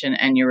organisation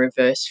and you're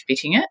reverse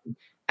fitting it.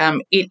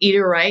 It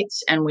iterates,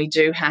 and we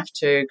do have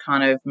to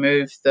kind of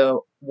move the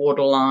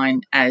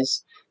waterline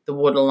as the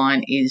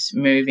waterline is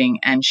moving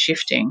and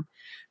shifting.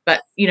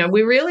 But,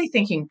 we're really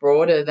thinking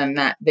broader than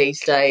that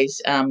these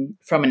days,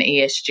 from an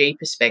ESG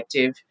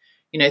perspective.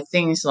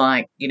 Things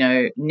like,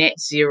 net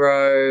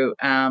zero,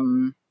 our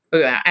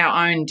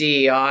own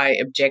DEI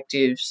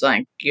objectives,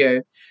 like,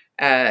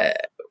 a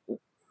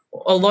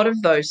lot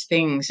of those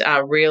things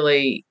are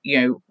really,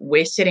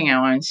 we're setting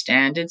our own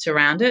standards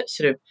around it,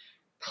 sort of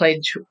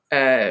pledging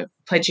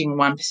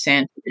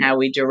 1%, how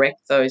we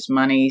direct those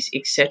monies,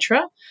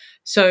 etc.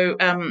 So,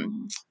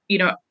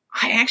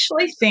 I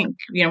actually think,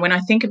 when I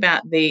think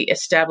about the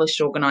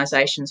established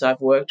organisations I've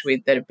worked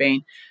with that have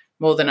been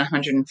more than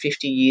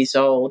 150 years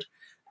old,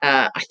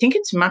 I think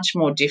it's much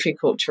more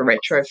difficult to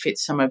retrofit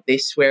some of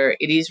this, where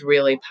it is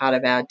really part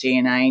of our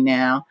DNA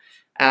now.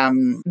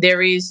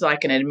 There is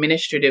like an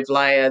administrative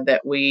layer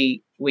that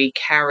we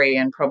carry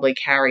and probably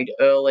carried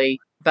early,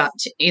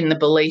 but in the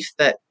belief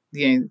that,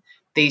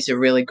 these are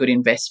really good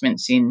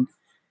investments in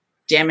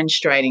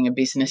demonstrating a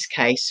business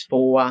case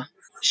for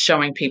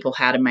showing people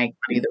how to make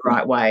money the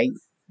right way.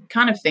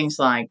 Kind of things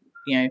like,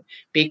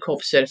 B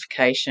Corp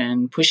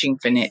certification, pushing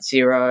for net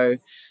zero,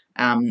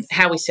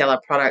 how we sell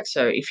our products.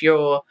 So if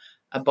you're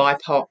a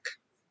BIPOC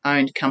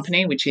owned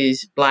company, which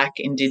is Black,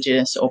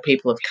 Indigenous or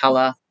people of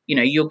colour,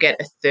 you'll get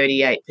a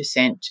 38%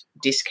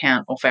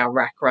 discount off our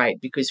rack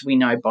rate, because we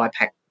know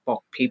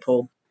BIPOC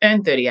people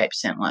earn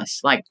 38%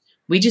 less. Like,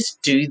 we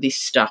just do this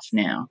stuff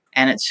now,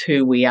 and it's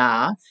who we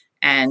are.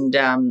 And,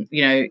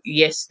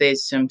 yes,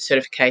 there's some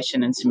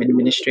certification and some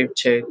administrative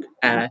to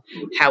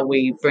how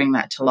we bring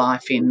that to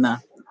life in the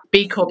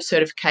B Corp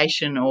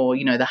certification, or,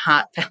 the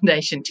Heart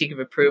Foundation tick of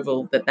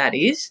approval that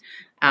is.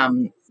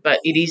 But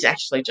it is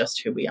actually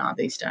just who we are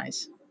these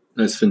days.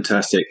 That's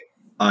fantastic.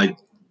 I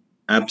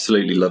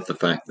absolutely love the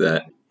fact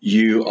that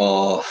you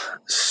are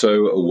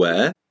so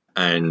aware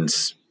and,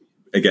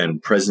 again,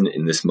 present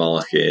in this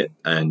market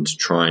and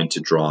trying to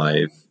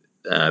drive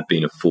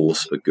being a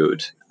force for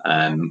good.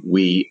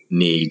 We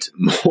need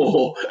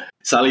more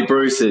Sally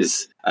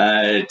Bruce's.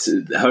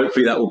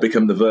 Hopefully that will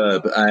become the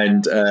verb.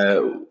 And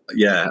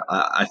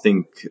I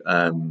think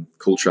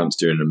Culture Amp's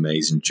doing an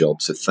amazing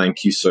job. So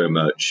thank you so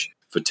much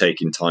for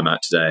taking time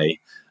out today.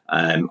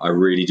 I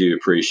really do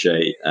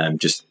appreciate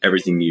just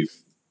everything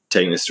you've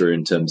taken us through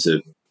in terms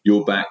of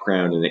your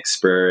background and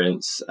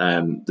experience.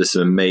 There's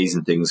some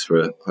amazing things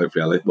for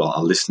hopefully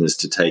our listeners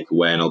to take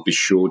away, and I'll be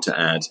sure to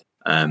add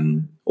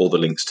all the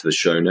links to the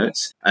show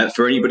notes.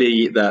 For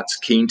anybody that's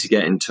keen to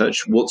get in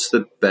touch, what's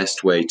the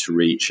best way to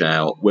reach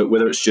out,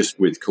 whether it's just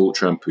with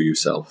Culture Amp or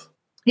yourself?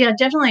 Yeah,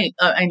 definitely.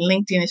 And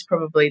LinkedIn is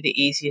probably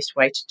the easiest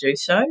way to do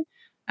so,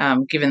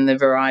 given the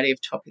variety of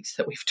topics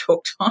that we've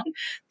talked on.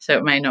 So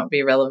it may not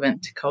be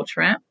relevant to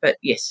Culture Amp, but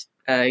yes,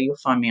 you'll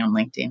find me on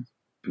LinkedIn.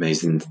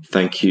 Amazing.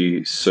 Thank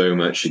you so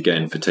much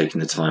again for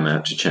taking the time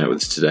out to chat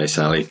with us today,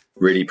 Sally.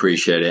 Really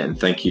appreciate it. And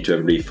thank you to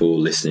everybody for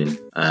listening.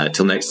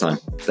 Till next time.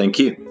 Thank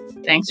you.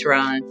 Thanks,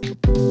 Ryan.